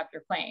to back up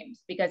your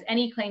claims, because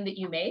any claim that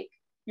you make,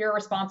 you're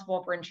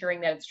responsible for ensuring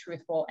that it's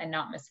truthful and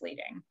not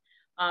misleading.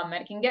 And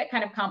it can get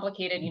kind of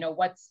complicated, you know,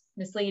 what's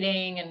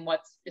misleading and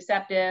what's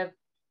deceptive.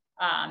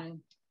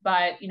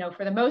 But, you know,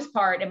 for the most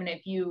part, I mean,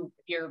 if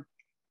you're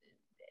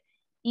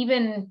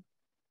even,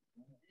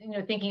 you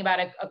know, thinking about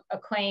a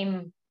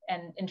claim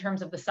and in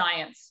terms of the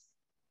science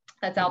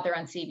that's out there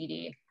on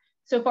CBD,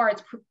 so far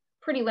it's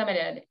pretty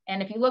limited.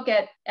 And if you look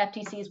at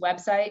FTC's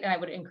website, and I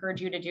would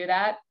encourage you to do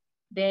that,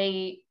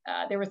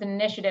 there was an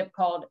initiative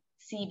called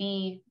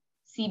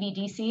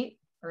CBDC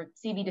or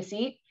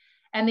CBDC,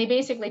 and they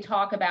basically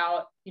talk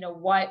about, you know,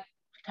 what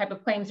type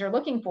of claims they're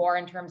looking for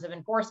in terms of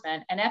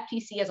enforcement. And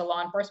FTC is a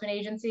law enforcement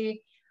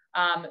agency,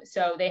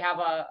 so they have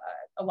a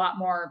lot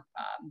more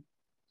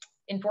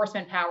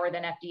enforcement power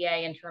than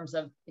FDA in terms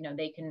of, you know,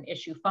 they can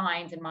issue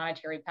fines and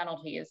monetary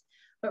penalties.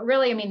 But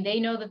really, I mean,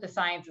 they know that the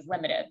science is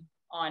limited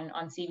on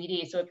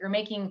CBD. So if you're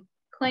making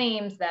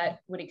claims that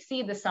would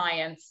exceed the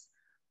science,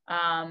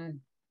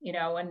 you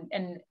know,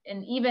 and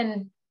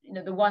even, you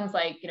know, the ones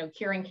like, you know,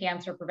 curing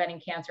cancer,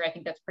 preventing cancer, I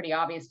think that's pretty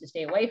obvious to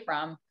stay away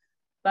from.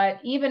 But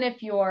even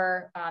if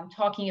you're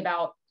talking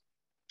about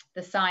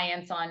the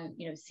science on,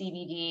 you know,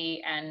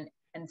 CBD and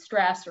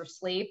stress or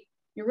sleep,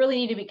 you really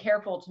need to be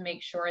careful to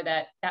make sure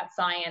that that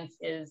science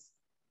is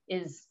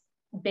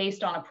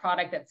based on a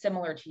product that's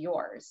similar to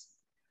yours.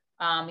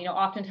 You know,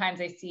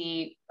 oftentimes I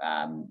see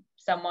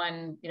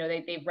someone, you know,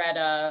 they've read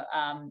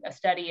a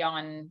study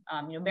on,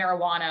 you know,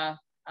 marijuana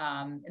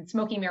and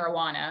smoking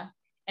marijuana,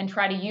 and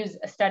try to use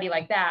a study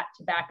like that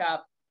to back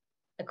up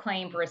the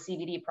claim for a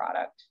CBD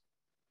product.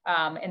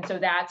 And so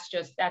that's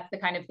the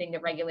kind of thing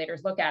that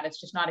regulators look at. It's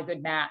just not a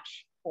good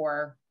match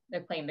for the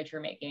claim that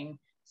you're making.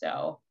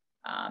 So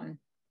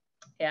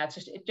yeah,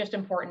 it's just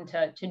important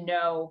to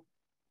know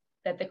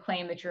that the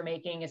claim that you're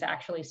making is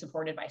actually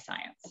supported by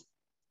science.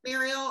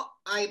 Marielle,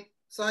 I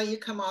saw you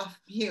come off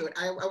mute.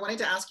 I wanted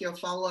to ask you a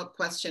follow-up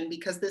question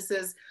because this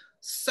is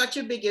such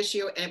a big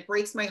issue and it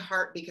breaks my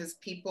heart because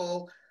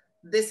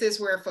this is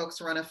where folks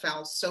run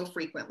afoul so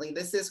frequently.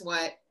 This is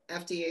what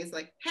FDA is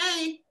like,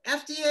 hey,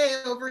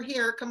 FDA over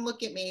here, come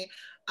look at me.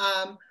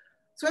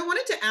 So I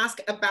wanted to ask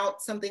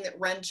about something that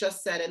Rend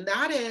just said, and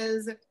that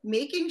is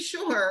making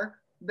sure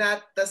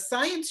that the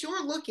science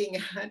you're looking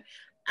at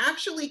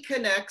actually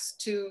connects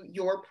to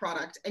your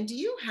product. And do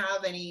you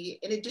have any,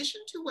 in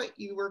addition to what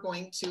you were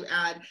going to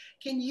add,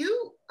 can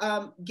you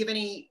give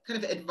any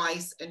kind of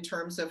advice in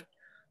terms of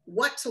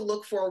what to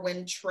look for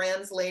when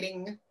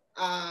translating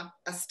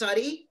a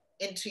study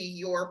into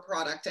your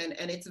product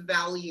and its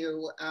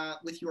value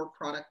with your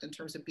product in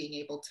terms of being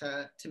able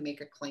to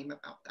make a claim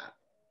about that?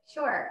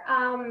 Sure.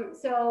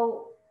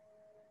 So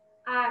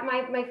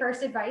my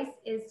first advice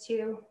is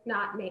to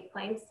not make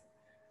claims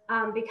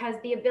because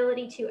the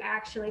ability to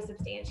actually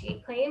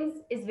substantiate claims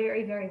is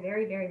very, very,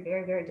 very, very,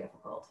 very, very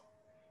difficult.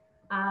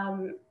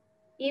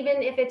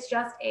 Even if it's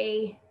just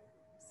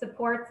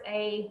supports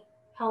a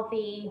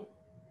healthy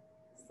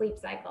sleep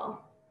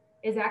cycle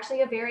is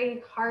actually a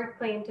very hard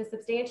claim to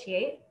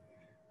substantiate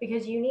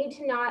because you need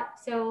to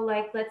so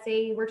like, let's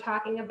say we're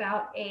talking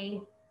about a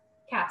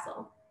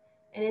capsule.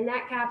 And in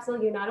that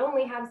capsule, you not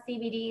only have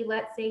CBD,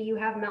 let's say you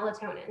have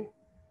melatonin.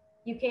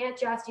 You can't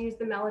just use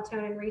the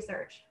melatonin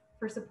research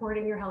for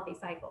supporting your healthy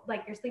cycle,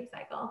 like your sleep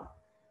cycle.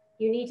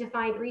 You need to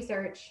find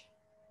research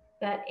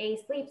that a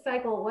sleep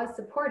cycle was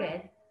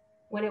supported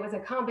when it was a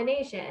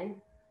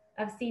combination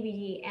of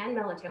CBD and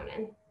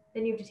melatonin.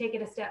 Then you have to take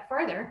it a step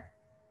further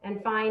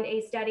and find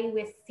a study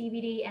with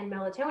CBD and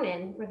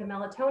melatonin where the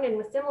melatonin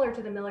was similar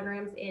to the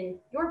milligrams in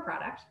your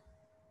product.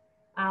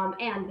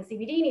 And the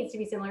CBD needs to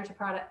be similar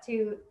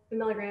to the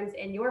milligrams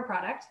in your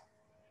product.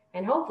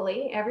 And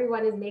hopefully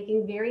everyone is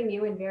making very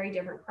new and very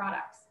different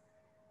products.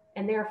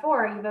 And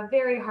therefore you have a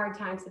very hard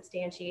time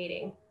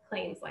substantiating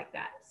claims like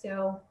that.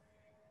 So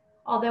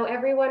although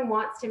everyone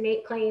wants to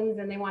make claims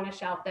and they want to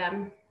shout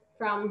them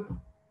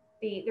from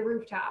the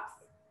rooftops,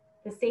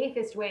 the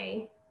safest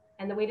way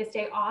and the way to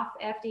stay off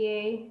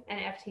FDA and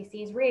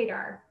FTC's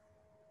radar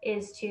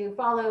is to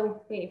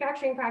follow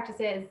manufacturing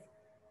practices,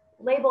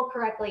 label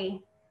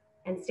correctly,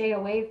 and stay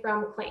away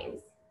from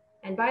claims.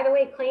 And by the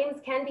way,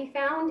 claims can be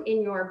found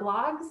in your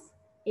blogs,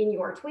 in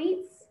your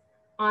tweets,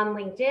 on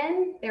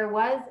LinkedIn. There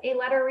was a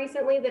letter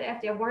recently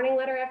that a warning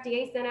letter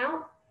FDA sent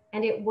out,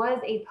 and it was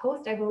a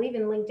post, I believe,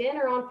 in LinkedIn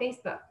or on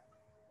Facebook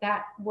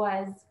that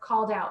was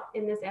called out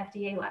in this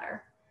FDA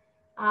letter.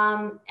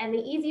 And the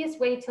easiest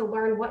way to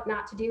learn what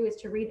not to do is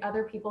to read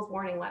other people's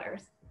warning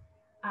letters.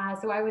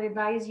 So I would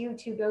advise you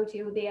to go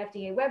to the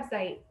FDA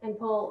website and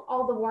pull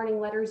all the warning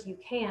letters you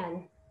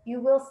can. You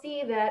will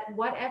see that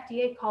what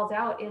FDA calls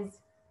out is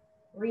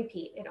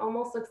repeat. It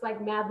almost looks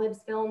like Mad Lib's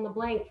fill in the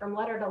blank from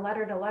letter to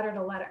letter to letter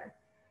to letter.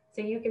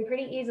 So you can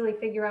pretty easily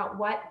figure out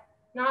what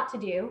not to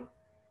do,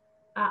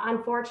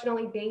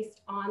 unfortunately,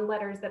 based on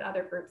letters that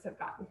other groups have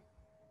gotten.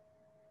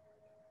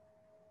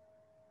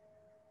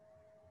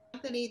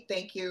 Anthony,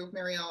 thank you,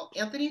 Marielle.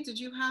 Anthony, did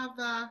you have,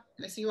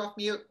 I see you off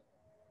mute.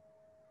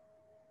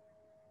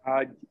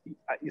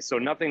 So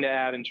nothing to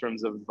add in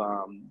terms of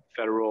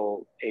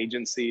federal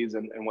agencies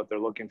and what they're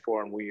looking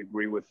for, and we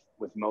agree with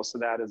most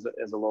of that as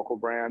a local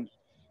brand.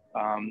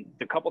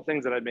 The couple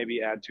things that I'd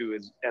maybe add to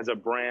is, as a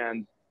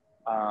brand,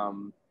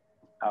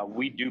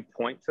 we do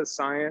point to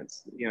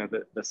science. You know,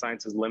 the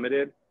science is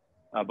limited,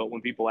 but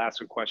when people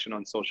ask a question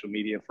on social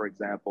media, for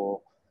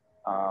example,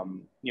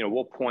 you know,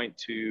 we'll point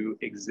to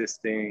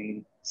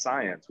existing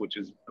science, which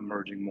is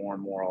emerging more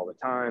and more all the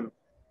time.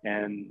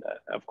 And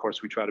of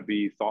course, we try to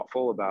be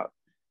thoughtful about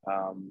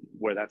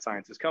where that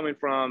science is coming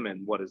from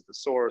and what is the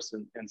source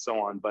and so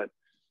on. But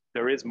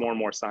there is more and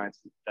more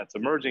science that's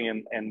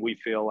emerging, and we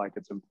feel like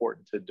it's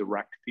important to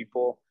direct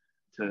people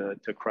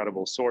to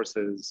credible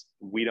sources.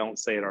 We don't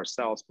say it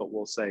ourselves, but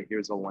we'll say,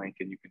 here's a link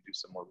and you can do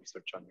some more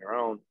research on your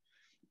own.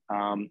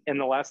 And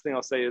the last thing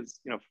I'll say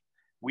is, you know,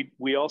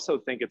 we also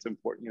think it's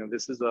important, you know,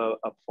 this is a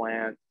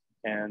plant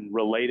and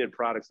related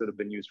products that have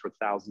been used for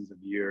thousands of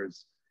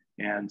years.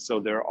 And so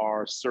there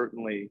are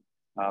certainly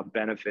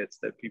benefits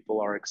that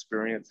people are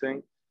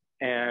experiencing,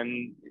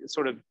 and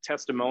sort of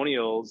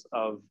testimonials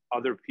of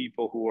other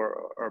people who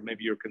are, or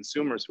maybe your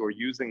consumers who are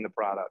using the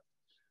product.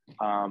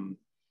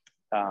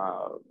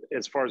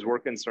 As far as we're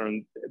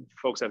concerned,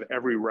 folks have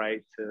every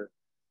right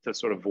to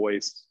sort of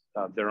voice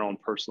their own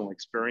personal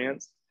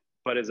experience.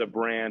 But as a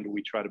brand,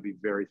 we try to be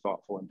very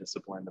thoughtful and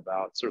disciplined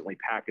about certainly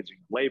packaging,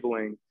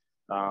 labeling,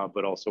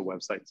 but also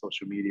website and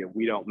social media.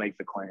 We don't make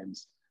the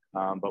claims,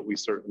 but we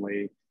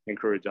certainly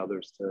encourage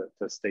others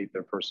to state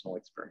their personal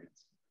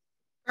experience.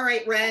 All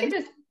right, Rend.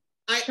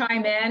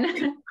 chime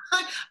in.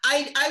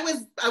 I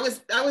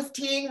was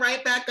teeing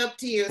right back up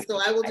to you, so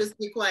I will just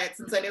be quiet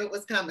since I knew it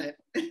was coming.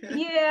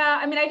 Yeah,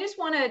 I mean, I just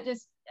want to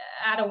just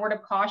add a word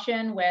of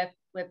caution with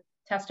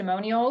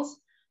testimonials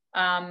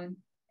and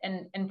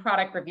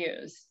product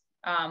reviews,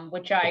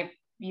 which I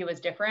view as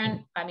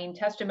different. I mean,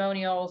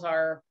 testimonials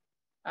are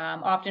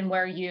often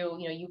where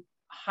you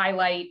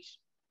highlight,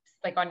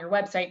 like on your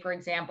website, for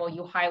example,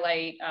 you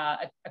highlight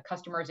a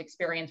customer's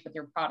experience with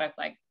your product.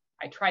 Like,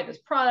 I tried this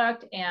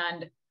product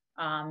and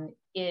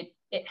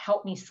it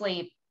helped me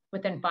sleep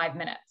within 5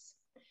 minutes.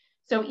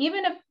 So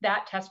even if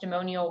that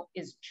testimonial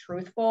is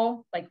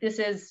truthful, like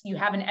you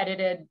haven't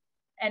edited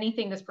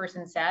anything this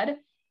person said,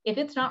 if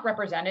it's not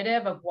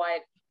representative of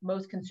what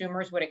most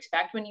consumers would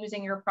expect when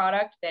using your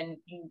product, then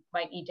you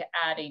might need to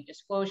add a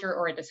disclosure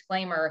or a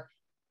disclaimer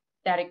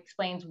that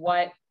explains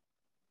what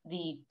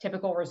the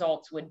typical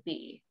results would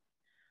be.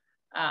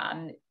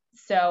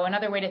 So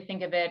another way to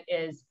think of it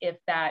is if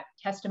that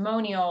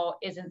testimonial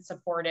isn't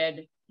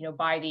supported,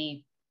 by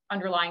the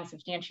underlying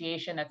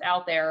substantiation that's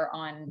out there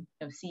on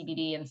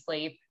CBD and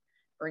sleep,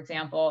 for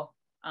example,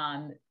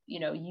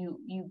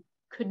 you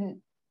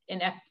couldn't,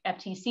 in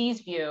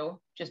FTC's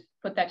view, just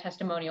put that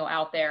testimonial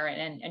out there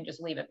and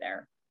just leave it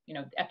there.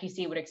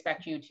 FTC would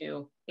expect you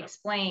to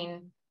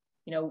explain,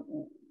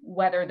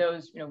 whether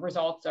those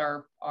results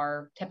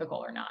are typical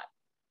or not.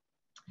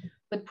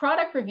 With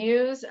product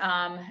reviews,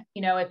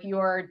 if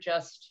you're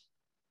just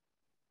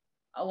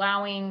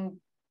allowing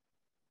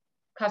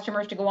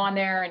customers to go on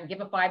there and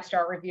give a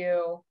 5-star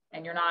review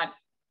and you're not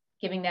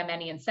giving them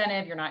any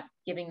incentive, you're not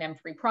giving them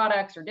free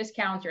products or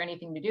discounts or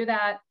anything to do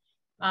that,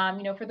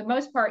 for the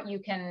most part, you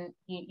can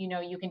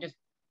just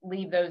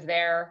leave those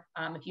there.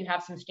 If you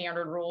have some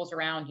standard rules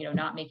around,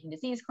 not making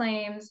disease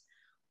claims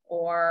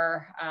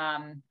or,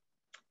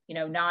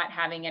 not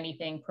having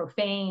anything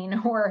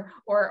profane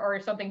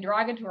or something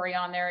derogatory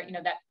on there,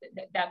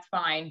 that's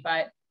fine.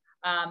 But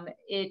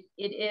it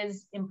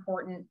is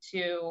important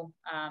to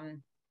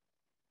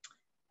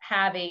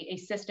have a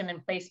system in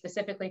place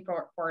specifically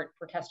for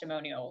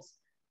testimonials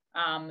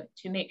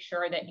to make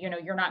sure that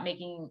you're not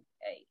making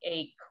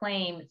a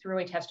claim through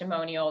a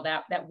testimonial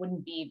that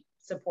wouldn't be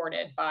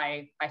supported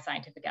by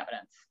scientific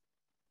evidence.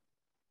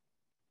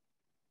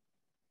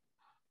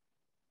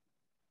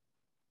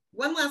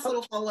 One last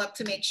little follow-up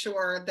to make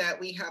sure that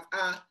we have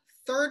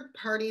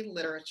third-party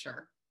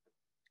literature.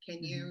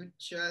 Can you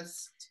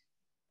just...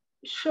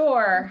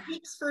 Sure.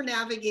 Tips for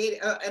navigating,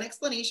 an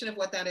explanation of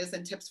what that is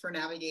and tips for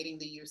navigating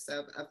the use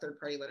of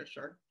third-party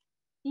literature.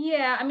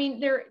 Yeah, I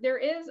mean, there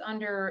is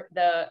under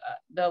the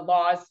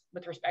laws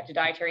with respect to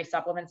dietary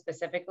supplements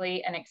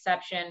specifically an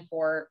exception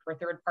for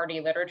third-party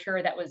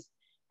literature that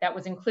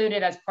was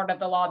included as part of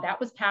the law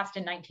that was passed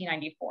in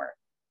 1994.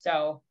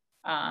 So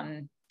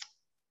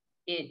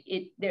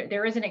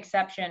there is an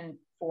exception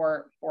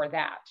for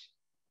that,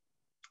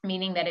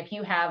 meaning that if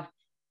you have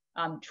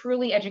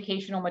truly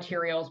educational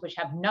materials which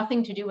have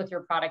nothing to do with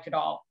your product at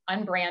all,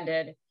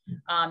 unbranded,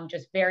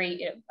 just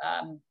very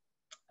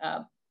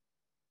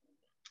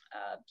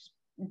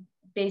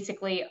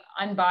basically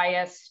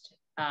unbiased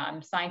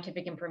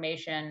scientific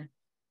information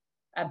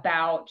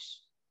about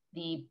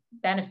the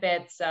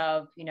benefits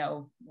of,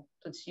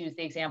 let's use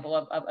the example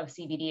of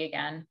CBD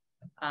again,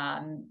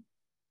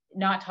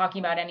 not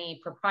talking about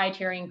any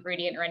proprietary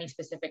ingredient or any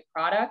specific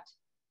product,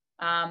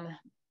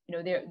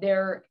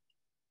 there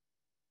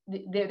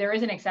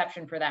is an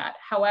exception for that.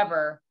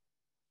 However,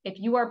 if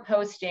you are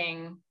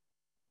posting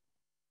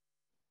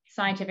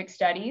scientific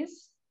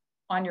studies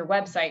on your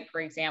website,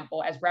 for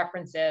example, as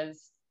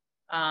references,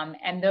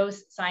 and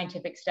those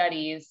scientific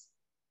studies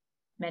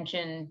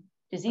mention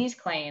disease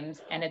claims,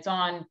 and it's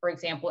on, for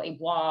example, a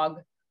blog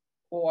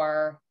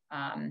or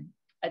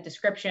a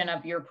description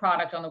of your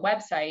product on the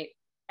website,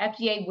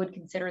 FDA would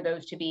consider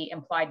those to be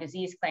implied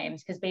disease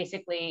claims, because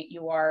basically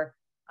you are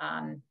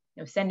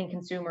sending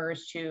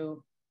consumers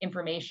to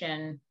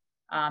information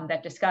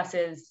that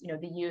discusses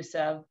the use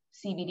of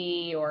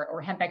CBD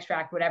or hemp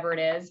extract, whatever it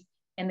is,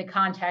 in the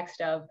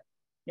context of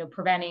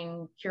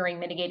preventing, curing,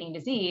 mitigating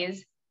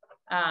disease.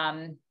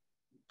 And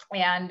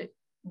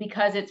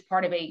because it's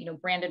part of a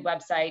branded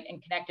website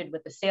and connected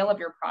with the sale of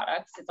your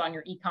products, it's on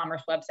your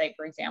e-commerce website,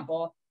 for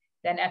example,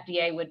 then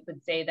FDA would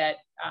say that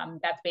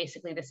that's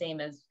basically the same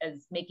as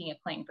making a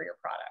claim for your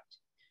product.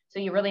 So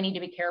you really need to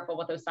be careful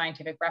with those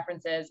scientific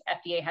references.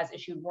 FDA has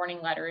issued warning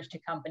letters to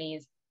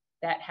companies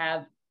that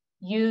have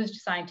used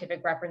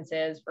scientific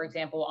references, for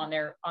example, on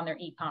their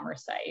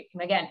e-commerce site.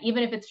 And again,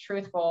 even if it's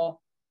truthful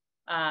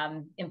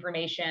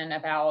information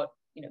about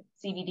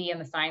CBD and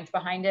the science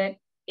behind it,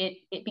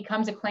 it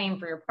becomes a claim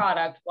for your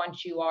product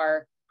once you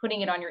are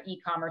putting it on your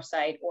e-commerce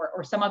site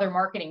or some other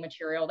marketing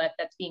material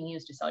that's being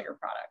used to sell your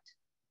product.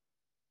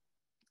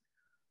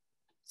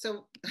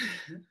 So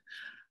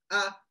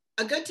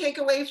a good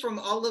takeaway from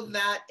all of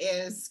that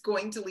is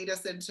going to lead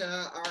us into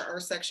our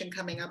section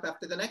coming up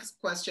after the next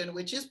question,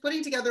 which is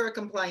putting together a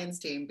compliance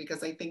team,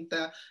 because I think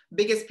the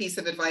biggest piece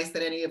of advice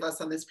that any of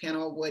us on this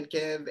panel would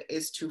give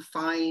is to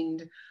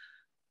find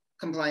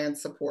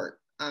compliance support,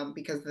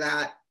 because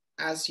that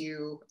as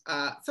you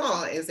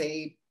saw, is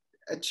a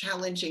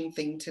challenging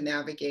thing to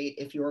navigate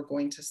if you're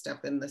going to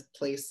step in the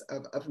place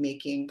of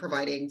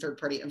providing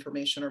third-party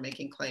information or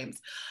making claims.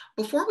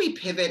 Before we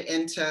pivot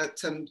into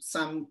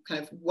some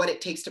kind of what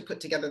it takes to put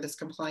together this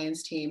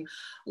compliance team,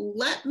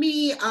 let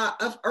me,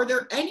 are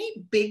there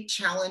any big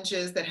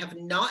challenges that have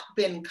not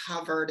been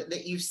covered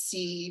that you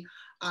see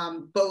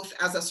both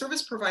as a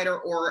service provider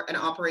or an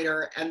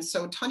operator? And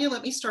so Tonya,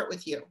 let me start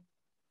with you.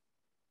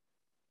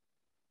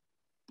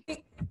 I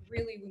think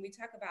really when we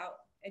talk about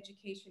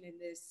education in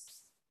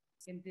this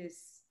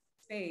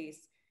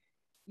space,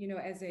 you know,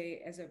 as a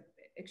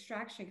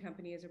extraction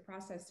company, as a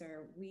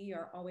processor, we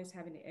are always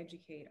having to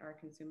educate our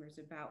consumers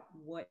about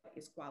what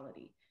is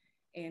quality.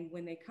 And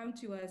when they come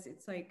to us,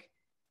 it's like,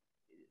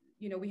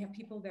 you know, we have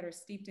people that are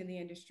steeped in the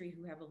industry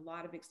who have a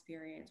lot of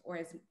experience, or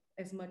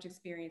as much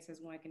experience as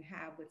one can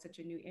have with such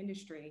a new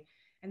industry.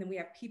 And then we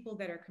have people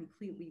that are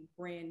completely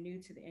brand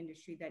new to the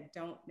industry that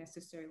don't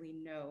necessarily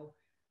know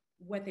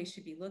what they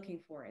should be looking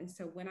for. And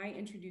so when I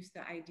introduce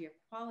the idea of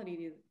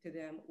quality to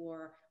them,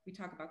 or we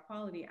talk about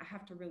quality, I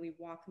have to really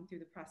walk them through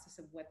the process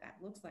of what that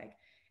looks like.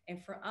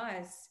 And for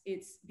us,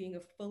 it's being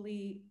a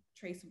fully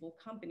traceable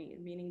company,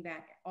 meaning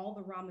that all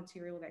the raw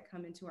material that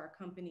come into our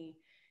company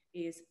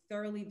is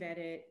thoroughly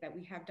vetted, that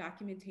we have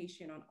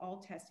documentation on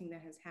all testing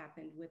that has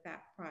happened with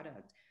that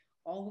product,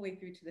 all the way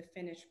through to the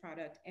finished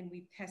product. And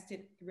we've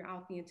tested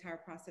throughout the entire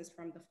process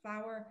from the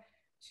flower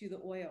to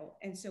the oil.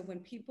 And so when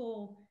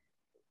people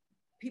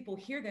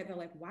hear that, they're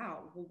like,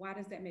 wow, well, why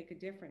does that make a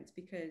difference?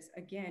 Because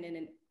again, in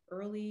an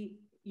early,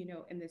 you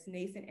know, in this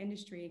nascent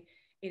industry,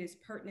 it is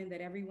pertinent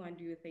that everyone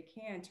do what they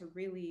can to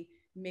really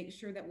make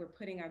sure that we're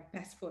putting our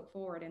best foot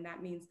forward. And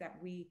that means that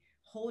we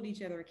hold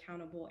each other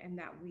accountable, and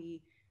that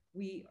we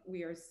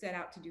are set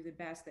out to do the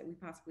best that we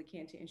possibly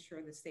can to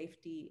ensure the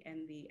safety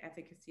and the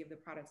efficacy of the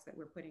products that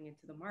we're putting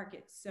into the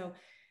market. So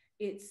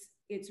it's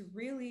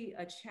really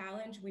a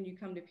challenge when you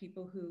come to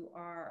people who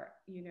are,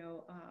 you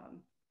know,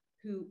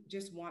 who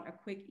just want a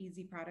quick,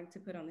 easy product to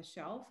put on the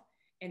shelf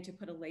and to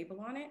put a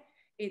label on it.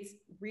 It's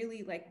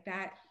really like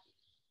that.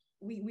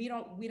 We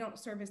don't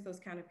service those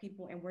kind of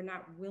people, and we're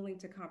not willing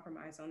to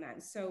compromise on that.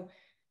 And so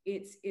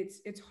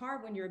it's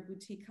hard when you're a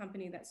boutique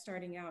company that's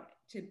starting out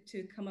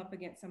to come up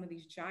against some of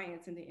these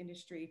giants in the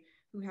industry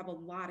who have a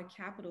lot of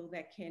capital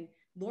that can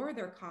lower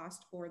their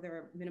cost or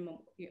their minimum,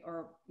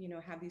 or, you know,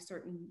 have these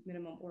certain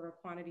minimum order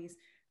quantities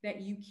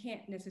that you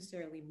can't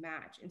necessarily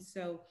match. And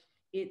so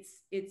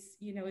it's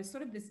you know, it's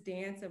sort of this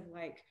dance of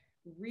like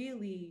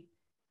really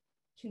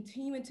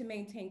continuing to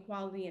maintain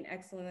quality and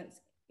excellence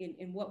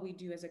in what we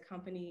do as a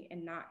company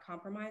and not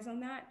compromise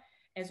on that,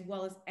 as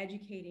well as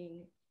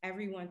educating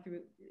everyone through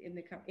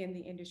in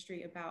the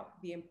industry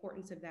about the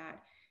importance of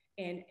that,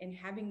 and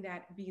having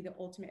that be the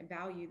ultimate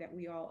value that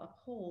we all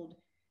uphold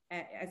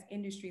as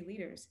industry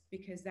leaders,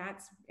 because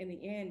that's, in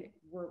the end,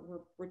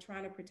 we're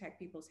trying to protect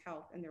people's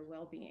health and their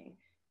well-being.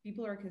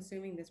 People are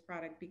consuming this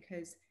product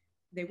because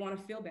they want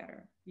to feel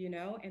better, you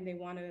know, and they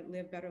want to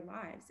live better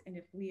lives. And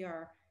if we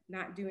are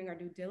not doing our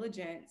due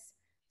diligence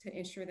to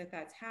ensure that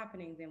that's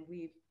happening, then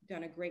we've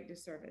done a great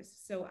disservice.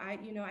 So I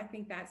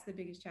think that's the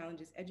biggest challenge,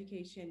 is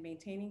education,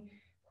 maintaining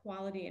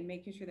quality, and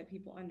making sure that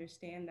people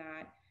understand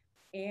that,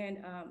 and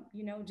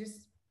you know,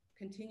 just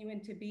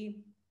continuing to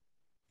be,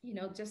 you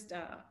know, just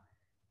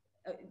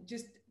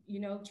you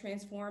know,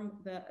 transform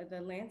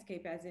the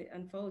landscape as it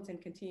unfolds, and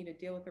continue to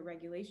deal with the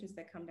regulations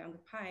that come down the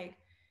pike,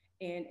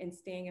 and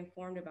staying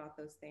informed about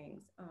those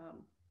things.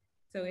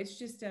 So it's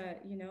just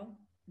you know,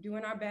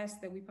 doing our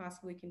best that we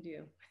possibly can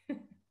do.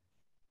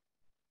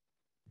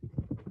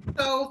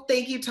 So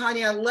thank you,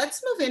 Tonya.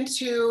 Let's move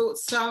into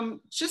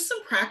some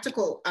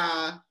practical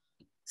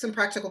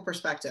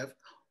perspective.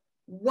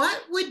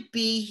 What would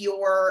be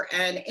your,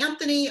 and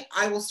Anthony,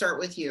 I will start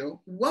with you.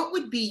 What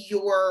would be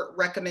your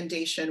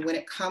recommendation when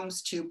it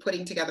comes to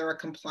putting together a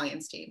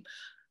compliance team?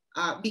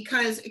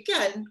 Because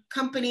again,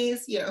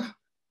 companies, you know,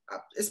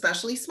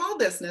 especially small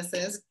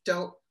businesses,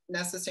 don't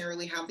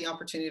necessarily have the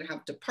opportunity to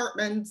have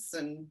departments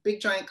and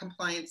big giant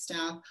compliance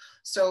staff.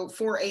 So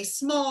for a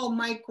small,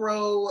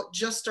 micro,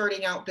 just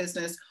starting out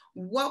business,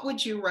 what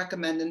would you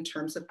recommend in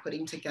terms of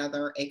putting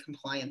together a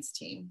compliance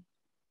team?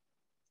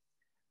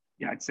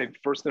 Yeah, I'd say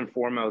first and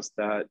foremost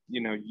that,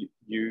 you know,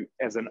 you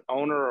as an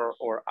owner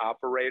or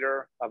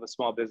operator of a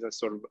small business,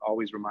 sort of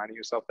always reminding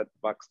yourself that the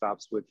buck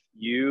stops with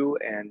you,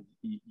 and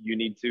you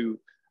need to,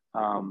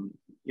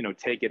 you know,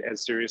 take it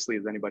as seriously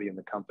as anybody in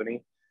the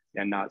company,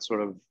 and not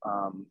sort of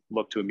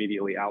look to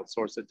immediately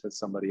outsource it to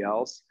somebody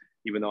else,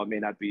 even though it may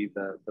not be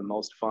the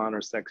most fun or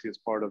sexiest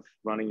part of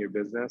running your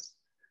business.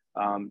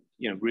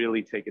 You know,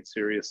 really take it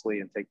seriously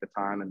and take the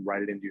time and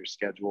write it into your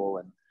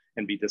schedule,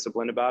 and be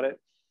disciplined about it.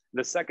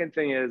 The second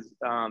thing is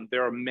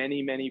there are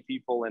many, many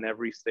people in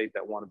every state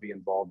that want to be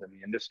involved in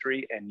the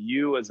industry, and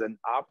you as an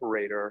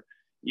operator,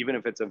 even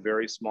if it's a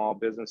very small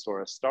business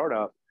or a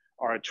startup,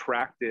 are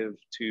attractive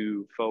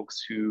to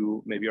folks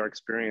who maybe are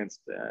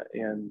experienced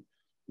in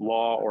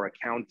law or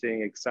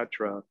accounting, et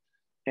cetera.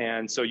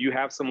 And so you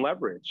have some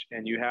leverage,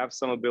 and you have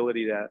some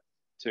ability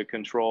to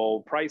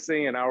control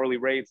pricing and hourly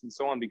rates and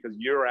so on, because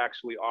you're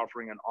actually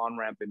offering an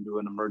on-ramp into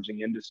an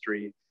emerging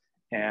industry,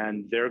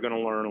 and they're going to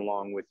learn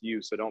along with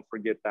you. So don't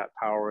forget that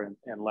power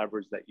and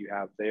leverage that you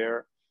have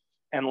there.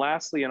 And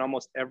lastly, in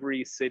almost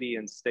every city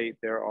and state,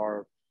 there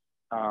are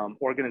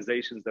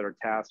organizations that are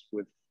tasked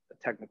with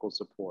technical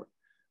support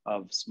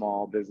of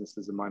small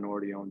businesses and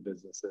minority-owned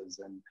businesses.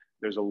 And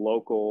there's a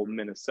local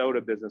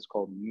Minnesota business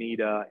called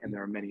MEDA, and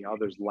there are many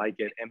others like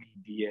it,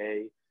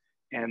 MEDA.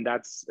 And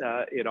that's,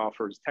 it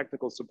offers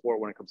technical support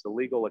when it comes to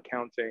legal,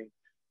 accounting,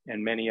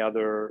 and many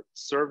other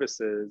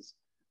services,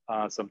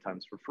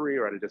 sometimes for free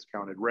or at a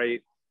discounted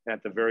rate. And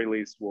at the very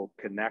least, will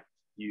connect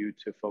you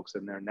to folks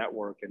in their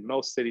network. And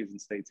most cities and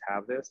states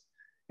have this.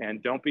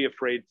 And don't be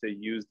afraid to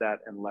use that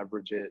and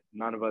leverage it.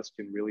 None of us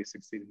can really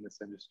succeed in this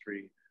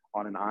industry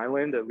on an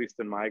island, at least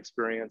in my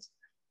experience.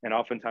 And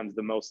oftentimes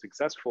the most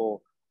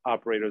successful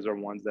operators are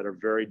ones that are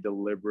very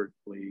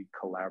deliberately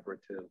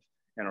collaborative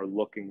and are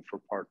looking for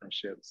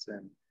partnerships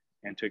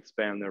and to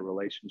expand their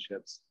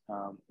relationships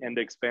and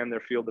to expand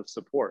their field of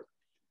support.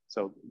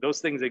 So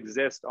those things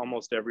exist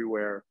almost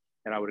everywhere.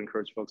 And I would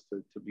encourage folks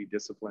to be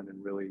disciplined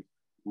and really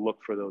look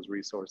for those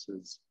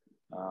resources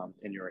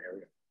in your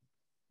area.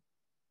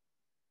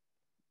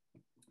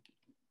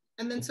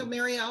 And then so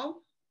Marielle.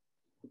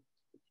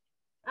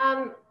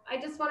 I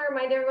just want to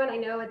remind everyone, I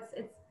know it's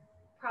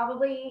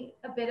probably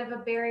a bit of a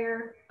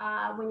barrier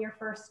when you're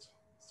first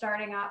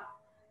starting up,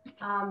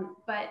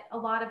 but a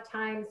lot of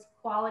times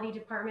quality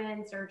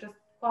departments or just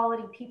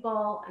quality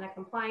people and a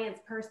compliance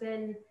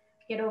person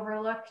get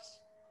overlooked.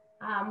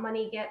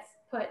 Money gets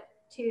put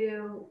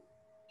to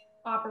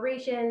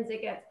operations,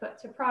 it gets put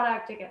to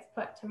product, it gets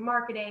put to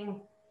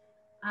marketing,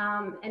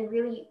 and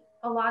really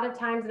a lot of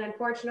times, and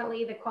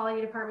unfortunately, the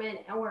quality department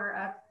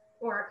or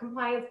a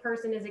compliance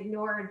person is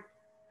ignored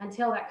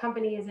until that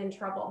company is in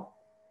trouble.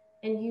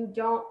 And you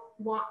don't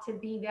want to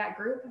be that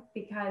group,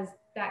 because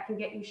that can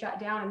get you shut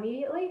down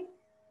immediately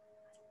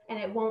and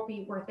it won't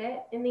be worth it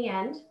in the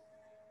end.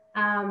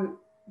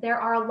 There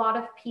are a lot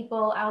of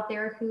people out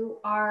there who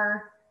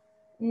are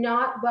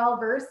not well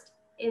versed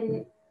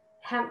in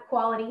hemp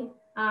quality.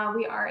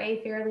 We are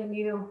a fairly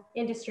new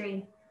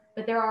industry,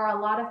 but there are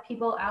a lot of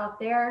people out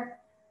there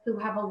who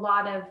have a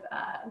lot of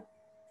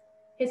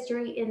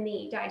history in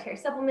the dietary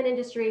supplement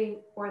industry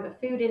or the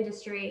food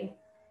industry,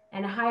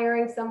 and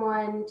hiring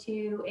someone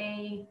to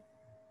a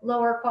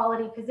lower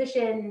quality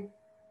position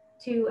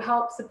to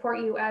help support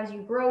you as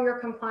you grow your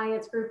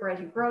compliance group or as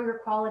you grow your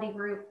quality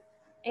group.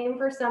 Aim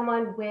for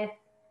someone with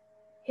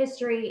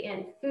history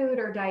in food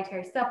or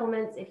dietary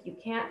supplements if you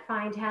can't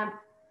find hemp.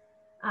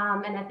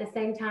 And at the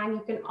same time,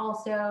 you can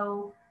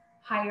also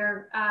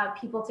hire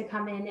people to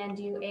come in and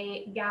do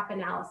a gap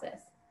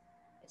analysis.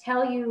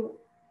 Tell you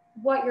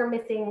what you're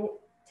missing,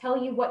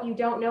 tell you what you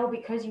don't know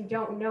because you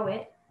don't know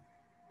it.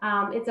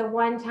 It's a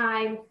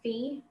one-time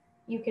fee.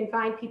 You can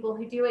find people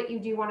who do it. You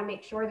do want to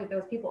make sure that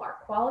those people are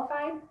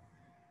qualified.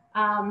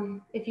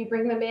 If you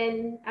bring them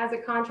in as a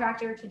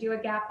contractor to do a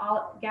gap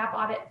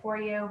audit for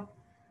you.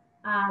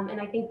 And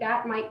I think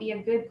that might be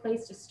a good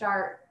place to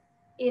start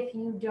if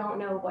you don't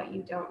know what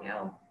you don't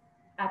know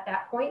at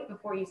that point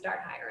before you start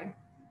hiring.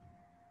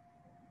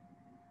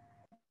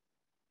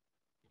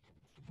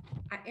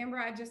 Amber,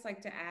 I'd just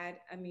like to add,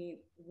 I mean,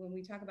 when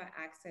we talk about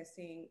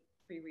accessing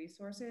free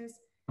resources,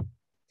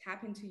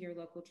 tap into your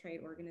local trade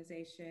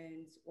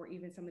organizations or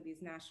even some of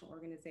these national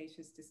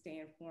organizations to stay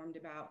informed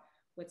about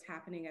what's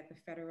happening at the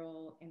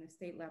federal and the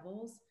state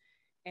levels.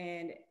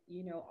 And,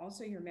 you know,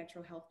 also your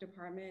Metro Health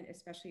Department,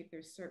 especially if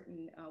there's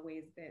certain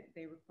ways that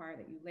they require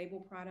that you label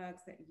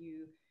products, that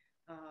you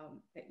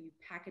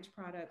package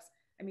products.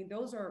 I mean,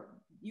 those are,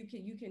 you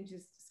can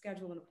just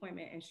schedule an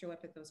appointment and show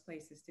up at those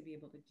places to be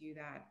able to do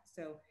that.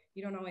 So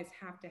you don't always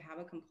have to have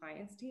a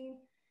compliance team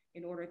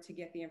in order to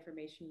get the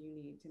information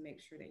you need to make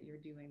sure that you're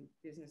doing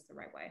business the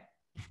right way.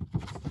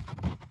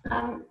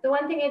 The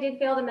one thing I did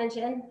fail to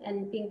mention,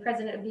 and being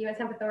president of the U.S.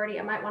 Hemp Authority,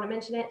 I might want to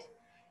mention it,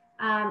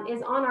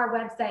 is on our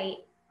website,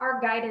 our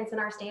guidance and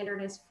our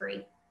standard is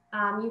free.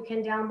 You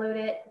can download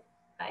it,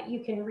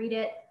 you can read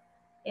it.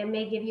 It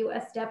may give you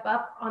a step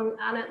up on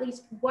at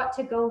least what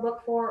to go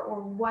look for,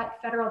 or what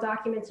federal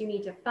documents you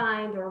need to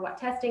find, or what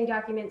testing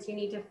documents you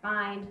need to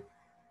find,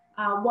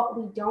 what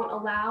we don't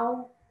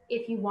allow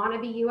if you want to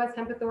be U.S.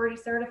 Hemp Authority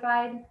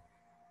certified.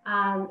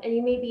 And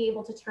you may be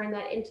able to turn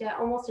that into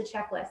almost a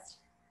checklist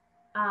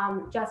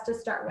just to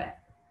start with.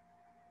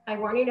 I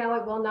warn you now,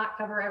 it will not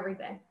cover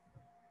everything,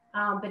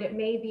 but it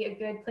may be a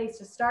good place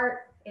to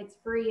start. It's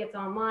free, it's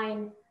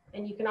online,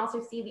 and you can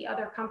also see the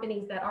other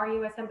companies that are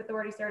U.S. Hemp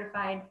Authority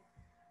certified.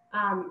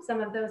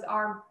 Some of those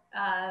are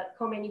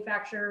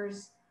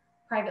co-manufacturers,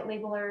 private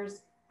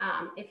labelers,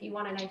 if you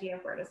want an idea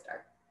of where to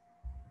start.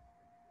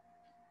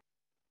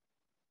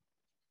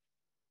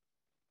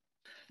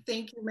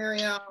 Thank you,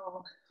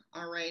 Marielle.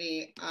 All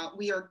righty,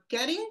 we are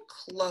getting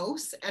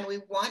close and we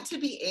want to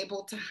be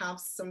able to have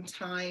some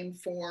time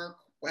for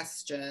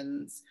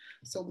questions.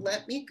 So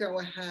let me go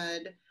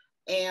ahead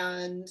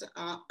and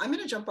I'm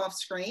gonna jump off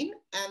screen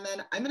and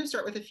then I'm gonna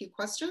start with a few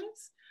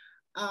questions.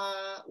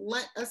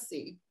 Let us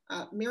see.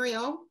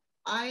 Marielle,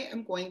 I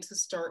am going to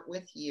start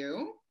with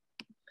you.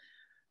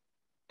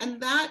 And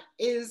that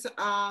is,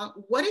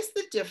 what is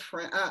the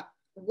difference?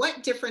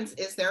 What difference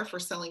is there for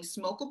selling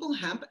smokable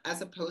hemp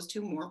as opposed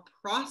to more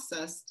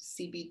processed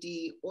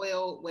CBD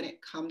oil when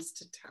it comes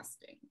to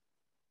testing?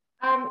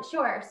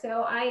 Sure.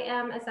 So I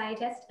am a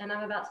scientist, and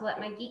I'm about to let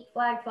my geek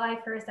flag fly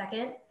for a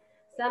second.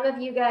 Some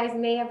of you guys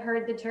may have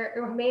heard the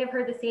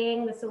the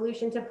saying, "The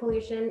solution to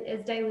pollution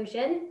is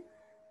dilution."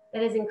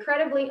 That is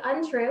incredibly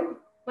untrue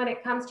when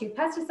it comes to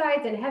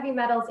pesticides and heavy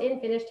metals in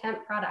finished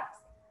hemp products.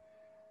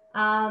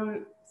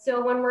 So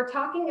when we're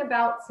talking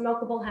about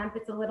smokable hemp,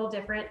 it's a little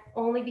different,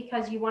 only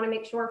because you want to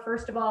make sure,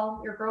 first of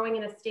all, you're growing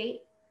in a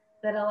state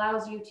that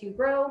allows you to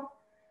grow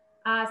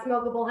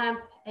smokable hemp,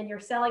 and you're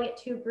selling it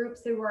to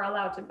groups who are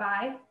allowed to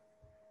buy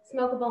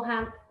smokable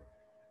hemp.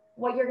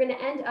 What you're going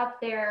to end up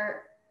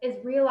there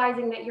is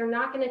realizing that you're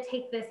not going to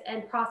take this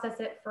and process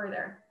it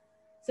further.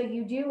 So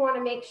you do want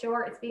to make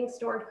sure it's being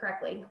stored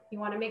correctly. You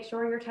want to make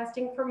sure you're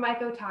testing for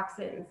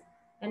mycotoxins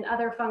and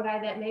other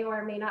fungi that may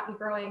or may not be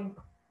growing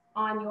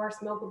on your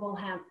smokable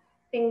hemp.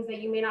 Things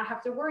that you may not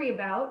have to worry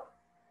about,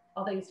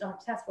 although you still have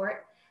to test for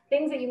it,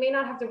 things that you may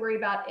not have to worry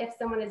about if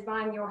someone is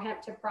buying your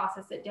hemp to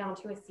process it down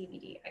to a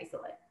CBD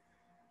isolate.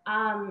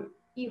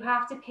 You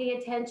have to pay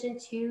attention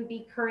to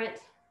the current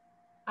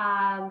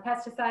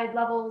pesticide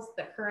levels,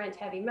 the current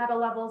heavy metal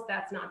levels.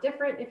 That's not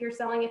different if you're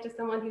selling it to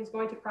someone who's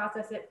going to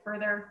process it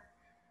further.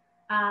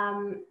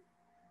 And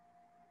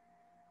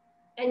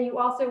you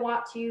also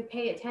want to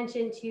pay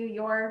attention to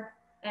your,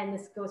 and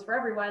this goes for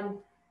everyone,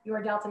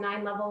 your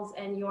Delta-9 levels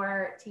and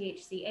your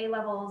THCA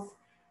levels,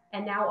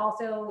 and now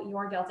also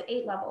your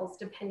Delta-8 levels,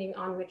 depending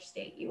on which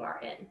state you are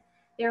in.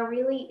 There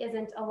really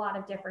isn't a lot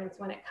of difference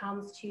when it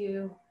comes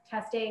to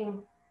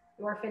testing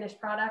your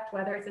finished product,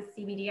 whether it's a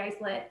CBD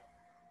isolate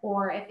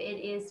or if it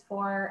is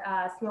for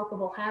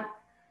smokable hemp.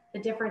 The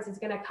difference is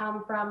going to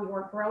come from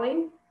your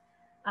growing,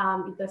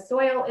 the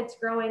soil it's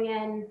growing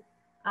in.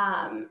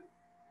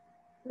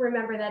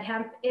 Remember that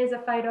hemp is a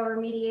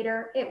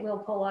phytoremediator. It will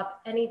pull up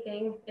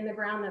anything in the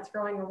ground that's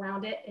growing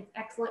around it. It's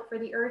excellent for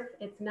the earth.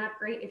 It's not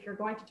great if you're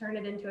going to turn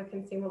it into a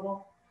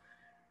consumable.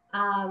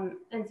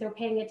 And so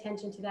paying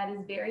attention to that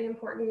is very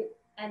important.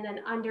 And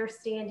then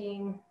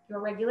understanding your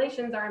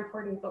regulations are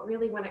important, but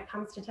really when it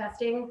comes to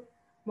testing,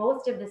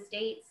 most of the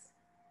states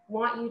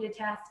want you to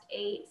test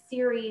a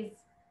series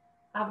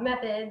of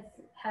methods: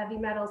 heavy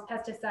metals,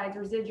 pesticides,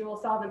 residual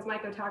solvents,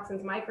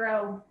 mycotoxins,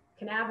 micro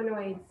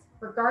cannabinoids,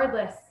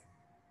 regardless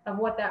of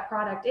what that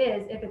product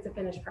is, if it's a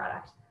finished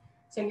product.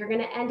 So you're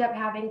going to end up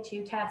having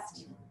to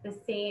test the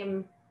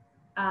same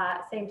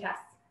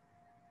tests,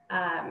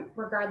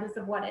 regardless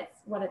of what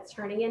it's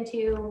turning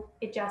into.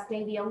 It just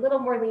may be a little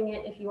more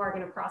lenient if you are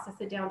going to process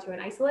it down to an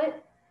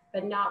isolate,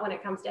 but not when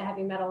it comes to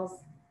heavy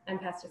metals and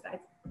pesticides.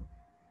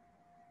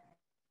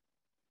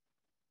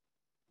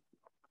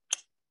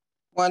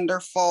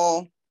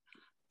 Wonderful.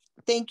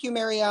 Thank you,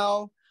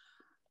 Marielle.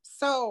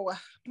 So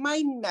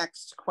my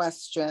next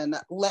question,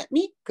 let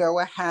me go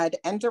ahead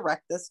and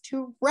direct this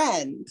to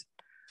Rend.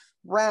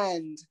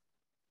 Rend,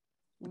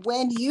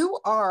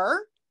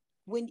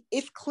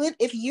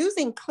 if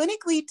using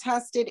clinically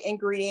tested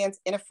ingredients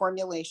in a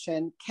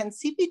formulation, can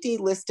CBD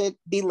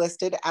be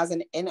listed as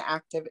an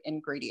inactive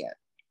ingredient?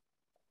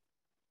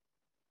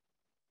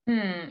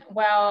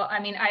 Well, I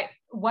mean,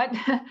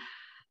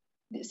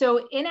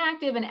 so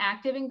inactive and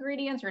active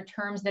ingredients are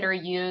terms that are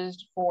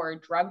used for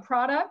drug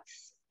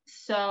products.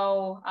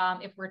 So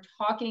if we're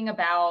talking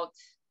about,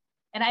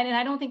 and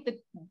I don't think that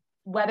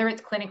whether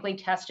it's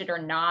clinically tested or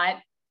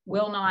not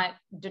will not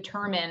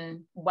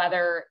determine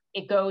whether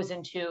it goes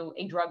into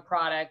a drug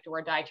product or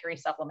a dietary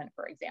supplement,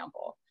 for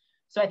example.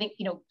 So I think,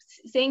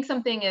 saying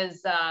something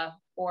is,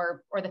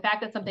 or the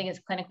fact that something is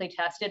clinically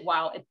tested,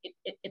 while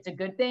it's a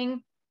good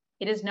thing,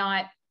 it is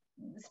not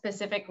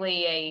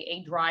specifically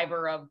a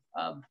driver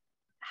of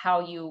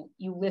how you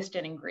list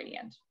an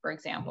ingredient, for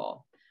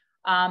example.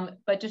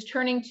 But just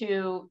turning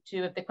to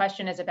if the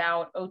question is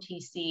about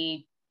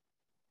OTC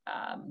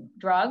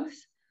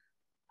drugs,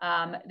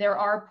 there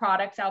are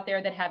products out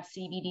there that have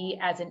CBD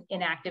as an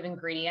inactive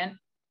ingredient.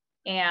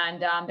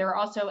 And there are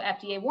also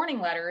FDA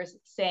warning letters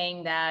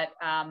saying that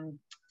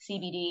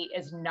CBD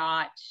is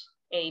not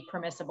a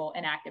permissible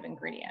inactive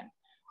ingredient.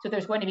 So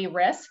there's going to be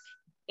risk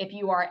if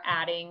you are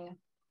adding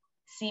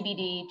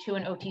CBD to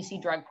an OTC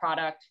drug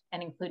product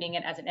and including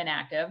it as an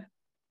inactive.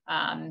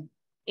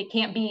 It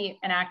can't be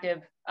an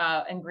active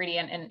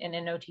ingredient in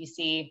an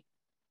OTC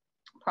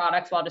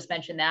product. So I'll just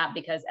mention that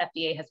because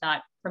FDA has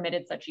not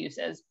permitted such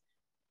uses.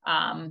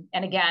 And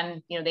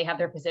again, they have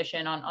their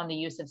position on the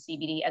use of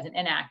CBD as an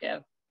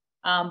inactive.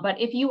 But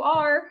if you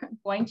are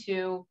going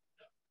to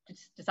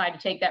decide to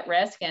take that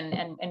risk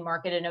and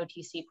market an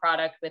OTC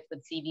product with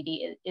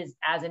CBD is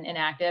as an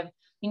inactive,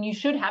 then you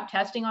should have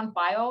testing on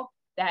file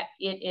that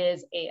it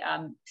is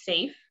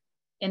safe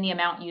in the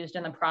amount used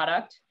in the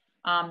product,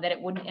 that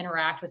it wouldn't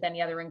interact with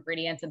any other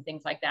ingredients and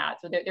things like that.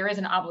 So there is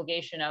an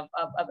obligation of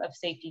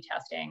safety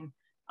testing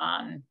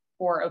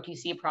for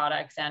OTC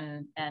products,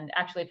 and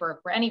actually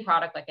for any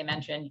product, like I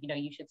mentioned,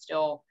 you should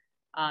still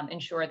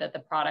ensure that the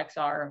products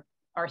are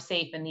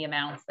safe in the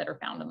amounts that are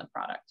found in the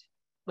product,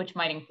 which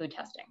might include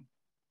testing.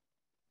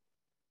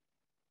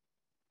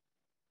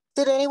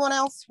 Did anyone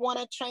else want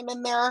to chime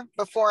in there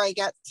before I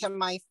get to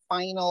my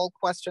final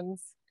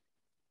questions?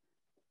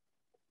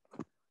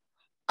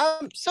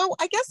 So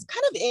I guess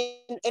kind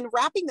of in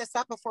wrapping this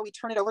up before we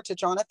turn it over to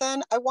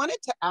Jonathan, I wanted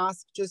to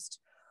ask just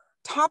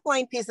top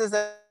line pieces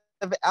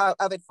of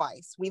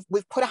advice.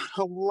 We've put out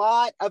a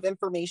lot of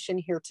information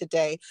here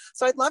today.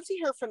 So I'd love to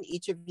hear from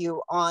each of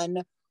you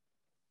on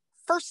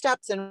first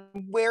steps and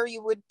where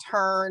you would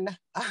turn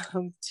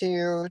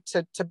to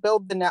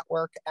build the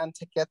network and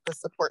to get the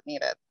support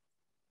needed.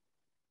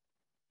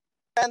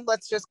 And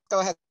let's just go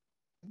ahead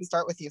and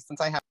start with you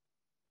since I have.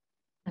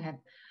 Okay.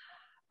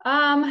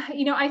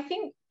 You know, I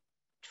think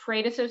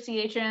trade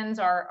associations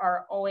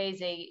are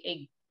always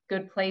a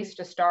good place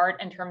to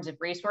start in terms of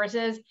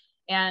resources.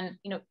 And,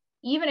 you know,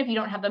 even if you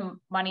don't have the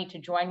money to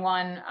join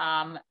one,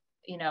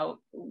 you know,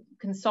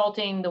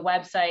 consulting the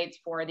websites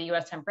for the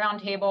U.S. Hemp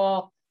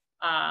Roundtable,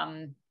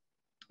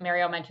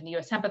 Marielle mentioned the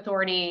U.S. Hemp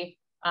Authority,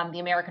 the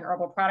American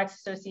Herbal Products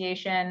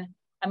Association.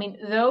 I mean,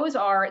 there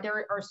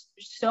are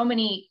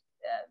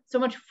so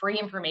much free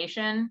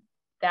information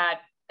that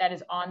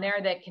is on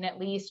there that can at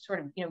least sort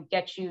of, you know,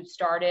 get you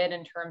started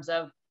in terms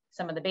of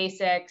some of the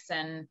basics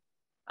and,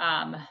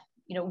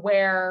 you know,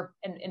 where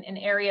in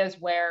areas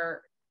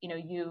where, you know,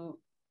 you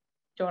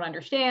don't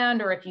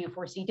understand, or if you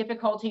foresee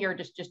difficulty or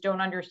just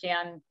don't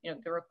understand, you know,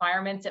 the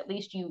requirements, at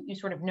least you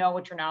sort of know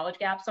what your knowledge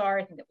gaps are.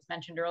 I think that was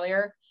mentioned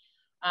earlier.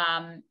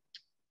 And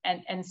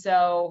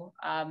so,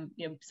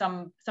 you know,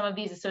 some of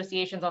these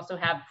associations also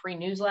have free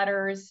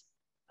newsletters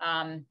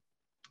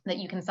that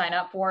you can sign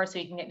up for, so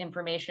you can get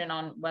information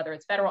on whether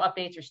it's federal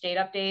updates or state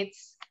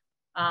updates.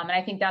 And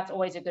I think that's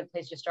always a good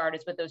place to start,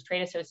 is with those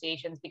trade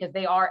associations, because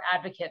they are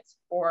advocates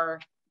for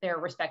their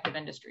respective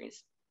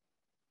industries.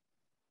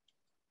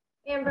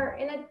 Amber,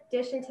 in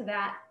addition to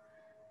that,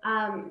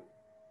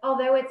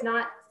 although it's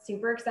not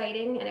super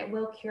exciting and it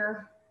will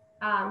cure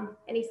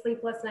any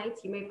sleepless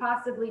nights you may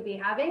possibly be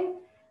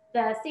having,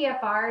 the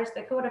CFRs,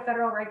 the Code of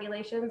Federal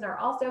Regulations, are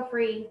also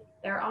free.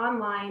 They're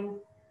online.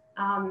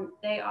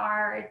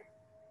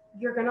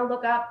 You're going to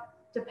look up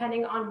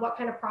depending on what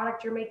kind of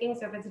product you're making.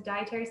 So if it's a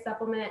dietary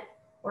supplement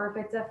or if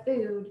it's a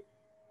food,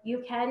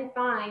 you can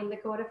find the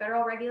Code of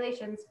Federal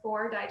Regulations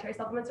for dietary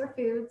supplements or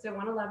foods, so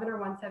 111 or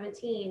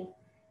 117.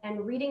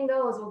 And reading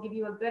those will give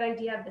you a good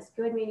idea of this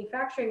good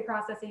manufacturing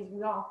processes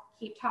we all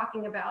keep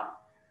talking about,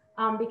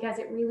 because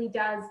it really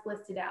does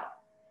list it out.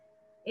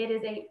 It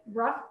is a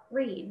rough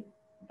read,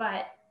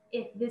 but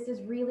if this is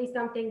really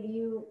something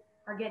you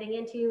are getting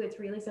into, it's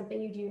really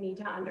something you do need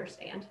to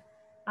understand.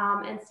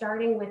 And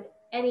starting with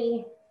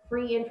any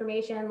free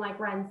information, like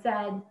Rend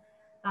said,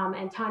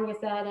 and Tonya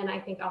said, and I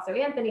think also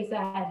Anthony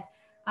said,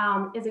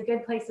 is a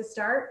good place to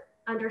start.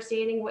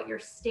 Understanding what your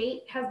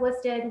state has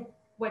listed,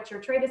 what your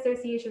trade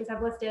associations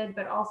have listed,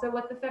 but also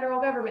what the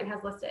federal government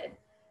has listed,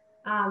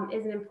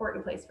 is an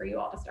important place for you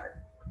all to start.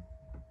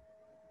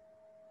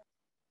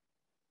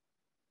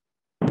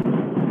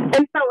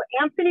 And so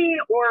Anthony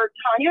or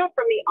Tonya,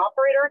 from the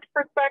operator's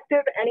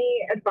perspective,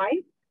 any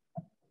advice?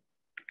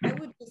 I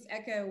would just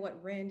echo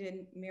what Rend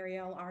and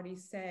Marielle already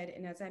said.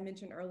 And as I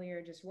mentioned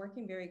earlier, just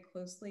working very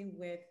closely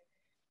with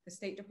the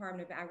State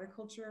Department of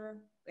Agriculture,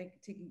 like,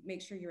 to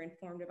make sure you're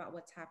informed about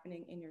what's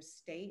happening in your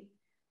state.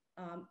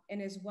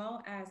 And as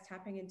well as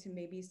tapping into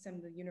maybe some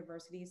of the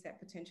universities that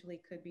potentially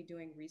could be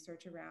doing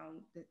research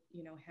around the,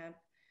 you know, hemp.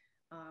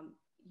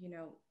 You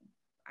know,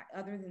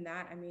 other than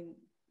that, I mean,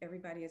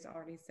 everybody has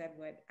already said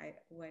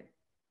what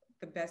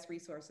the best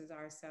resources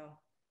are. So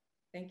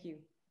thank you.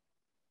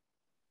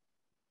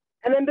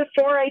 And then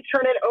before I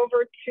turn it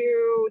over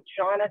to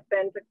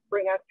Jonathan to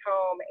bring us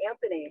home,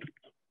 Anthony.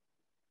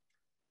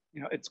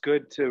 You know, it's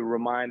good to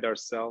remind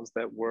ourselves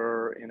that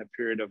we're in a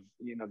period of,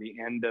 you know, the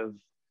end of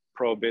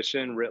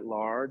prohibition writ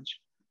large,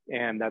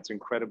 and that's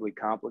incredibly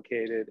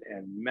complicated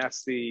and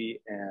messy,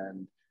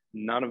 and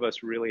none of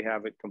us really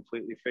have it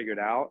completely figured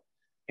out.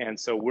 And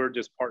so we're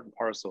just part and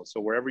parcel. So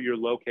wherever you're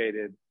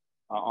located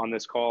on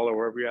this call, or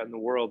wherever you're at in the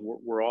world,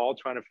 we're all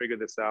trying to figure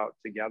this out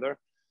together.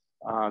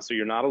 So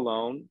you're not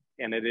alone,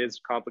 and it is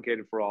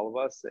complicated for all of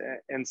us.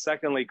 And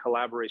secondly,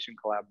 collaboration.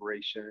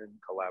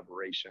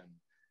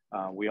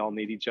 We all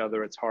need each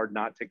other. It's hard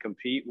not to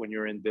compete when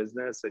you're in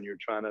business and you're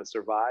trying to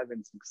survive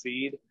and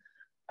succeed.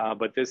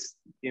 But this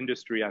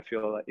industry, I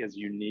feel, is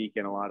unique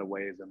in a lot of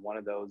ways. And one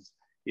of those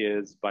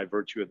is by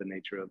virtue of the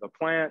nature of the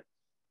plant.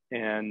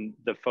 And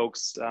the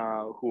folks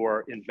who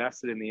are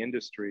invested in the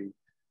industry,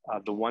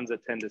 the ones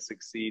that tend to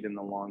succeed in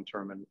the long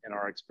term, in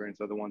our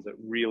experience, are the ones that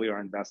really are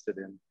invested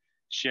in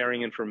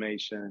sharing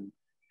information,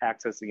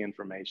 accessing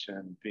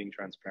information, being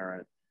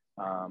transparent,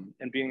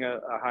 and being a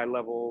high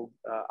level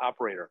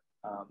operator,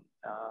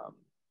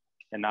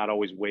 and not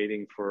always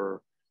waiting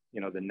for, you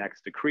know, the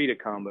next decree to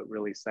come, but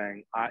really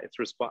saying,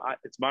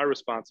 it's my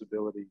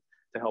responsibility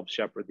to help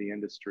shepherd the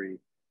industry,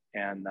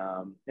 and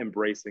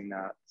embracing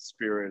that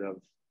spirit of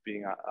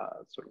being a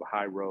sort of a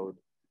high road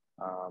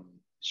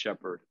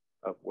shepherd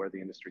of where the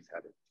industry's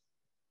headed.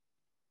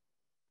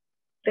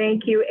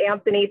 Thank you,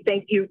 Anthony.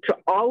 Thank you to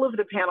all of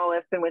the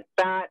panelists. And with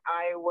that,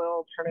 I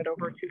will turn it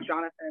over to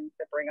Jonathan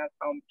to bring us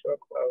home to a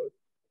close.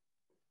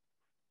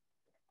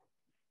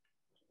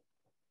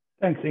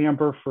 Thanks,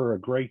 Amber, for a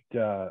great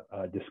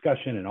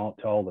discussion, and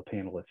to all the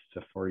panelists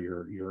for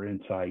your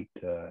insight.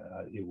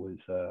 It was,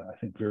 I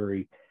think,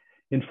 very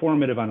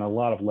informative on a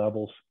lot of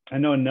levels. I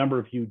know a number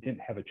of you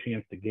didn't have a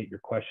chance to get your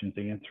questions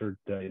answered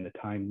in the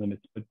time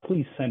limits, but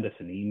please send us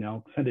an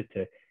email. Send it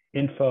to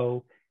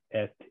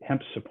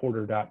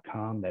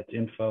info@hempsupporter.com. That's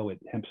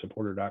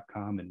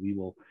info@hempsupporter.com, and we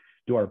will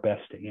do our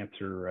best to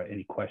answer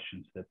any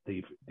questions that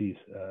this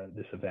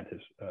event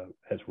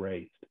has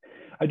raised.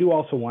 I do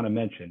also want to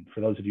mention,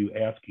 for those of you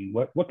asking,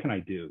 what can I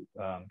do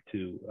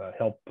to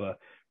help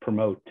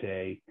promote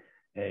a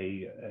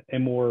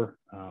more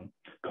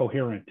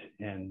coherent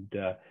and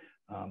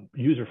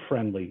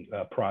user-friendly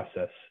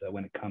process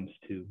when it comes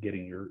to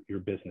getting your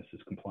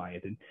businesses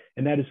compliant,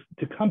 and that is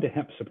to come to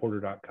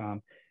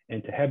hempsupporter.com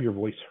and to have your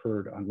voice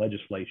heard on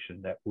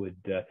legislation that would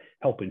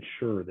help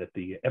ensure that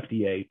the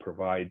FDA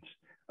provides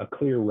a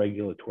clear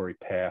regulatory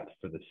path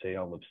for the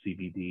sale of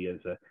CBD as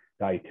a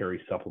dietary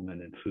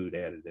supplement and food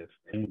additive.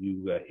 And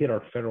you hit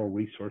our federal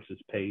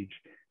resources page,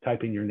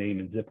 type in your name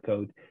and zip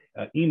code,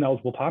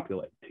 emails will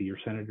populate to your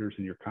senators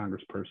and your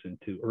congressperson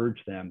to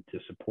urge them to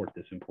support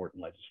this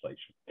important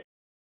legislation.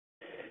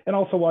 And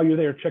also, while you're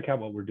there, check out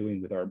what we're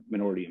doing with our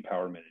Minority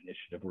Empowerment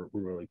Initiative. We're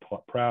really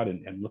proud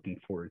and looking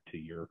forward to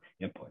your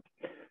input.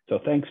 So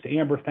thanks to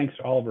Amber, thanks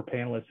to all of our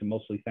panelists, and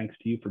mostly thanks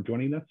to you for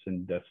joining us.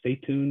 And stay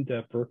tuned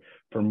for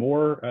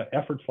more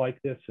efforts like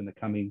this in the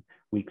coming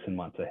weeks and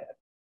months ahead.